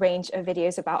a whole range of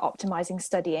videos about optimizing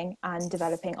studying and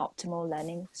developing optimal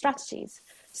learning strategies.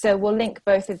 So we'll link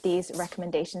both of these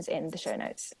recommendations in the show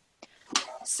notes.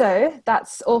 So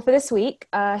that's all for this week.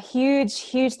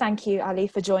 Huge thank you, Ali,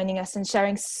 for joining us and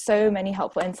sharing so many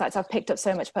helpful insights. I've picked up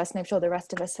so much personally. I'm sure the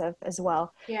rest of us have as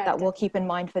well, that we'll keep in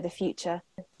mind for the future.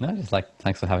 No, just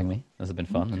thanks for having me. This has been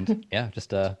fun. And yeah,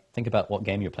 just think about what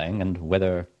game you're playing and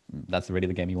whether that's really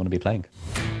the game you want to be playing.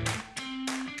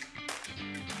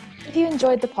 If you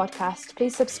enjoyed the podcast,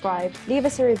 please subscribe, leave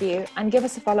us a review, and give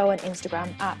us a follow on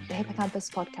Instagram at the Hippocampus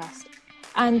Podcast.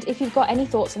 And if you've got any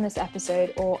thoughts on this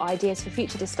episode or ideas for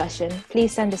future discussion,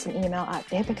 please send us an email at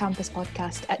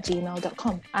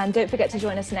thehippocampuspodcast@gmail.com. And don't forget to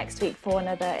join us next week for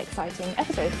another exciting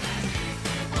episode.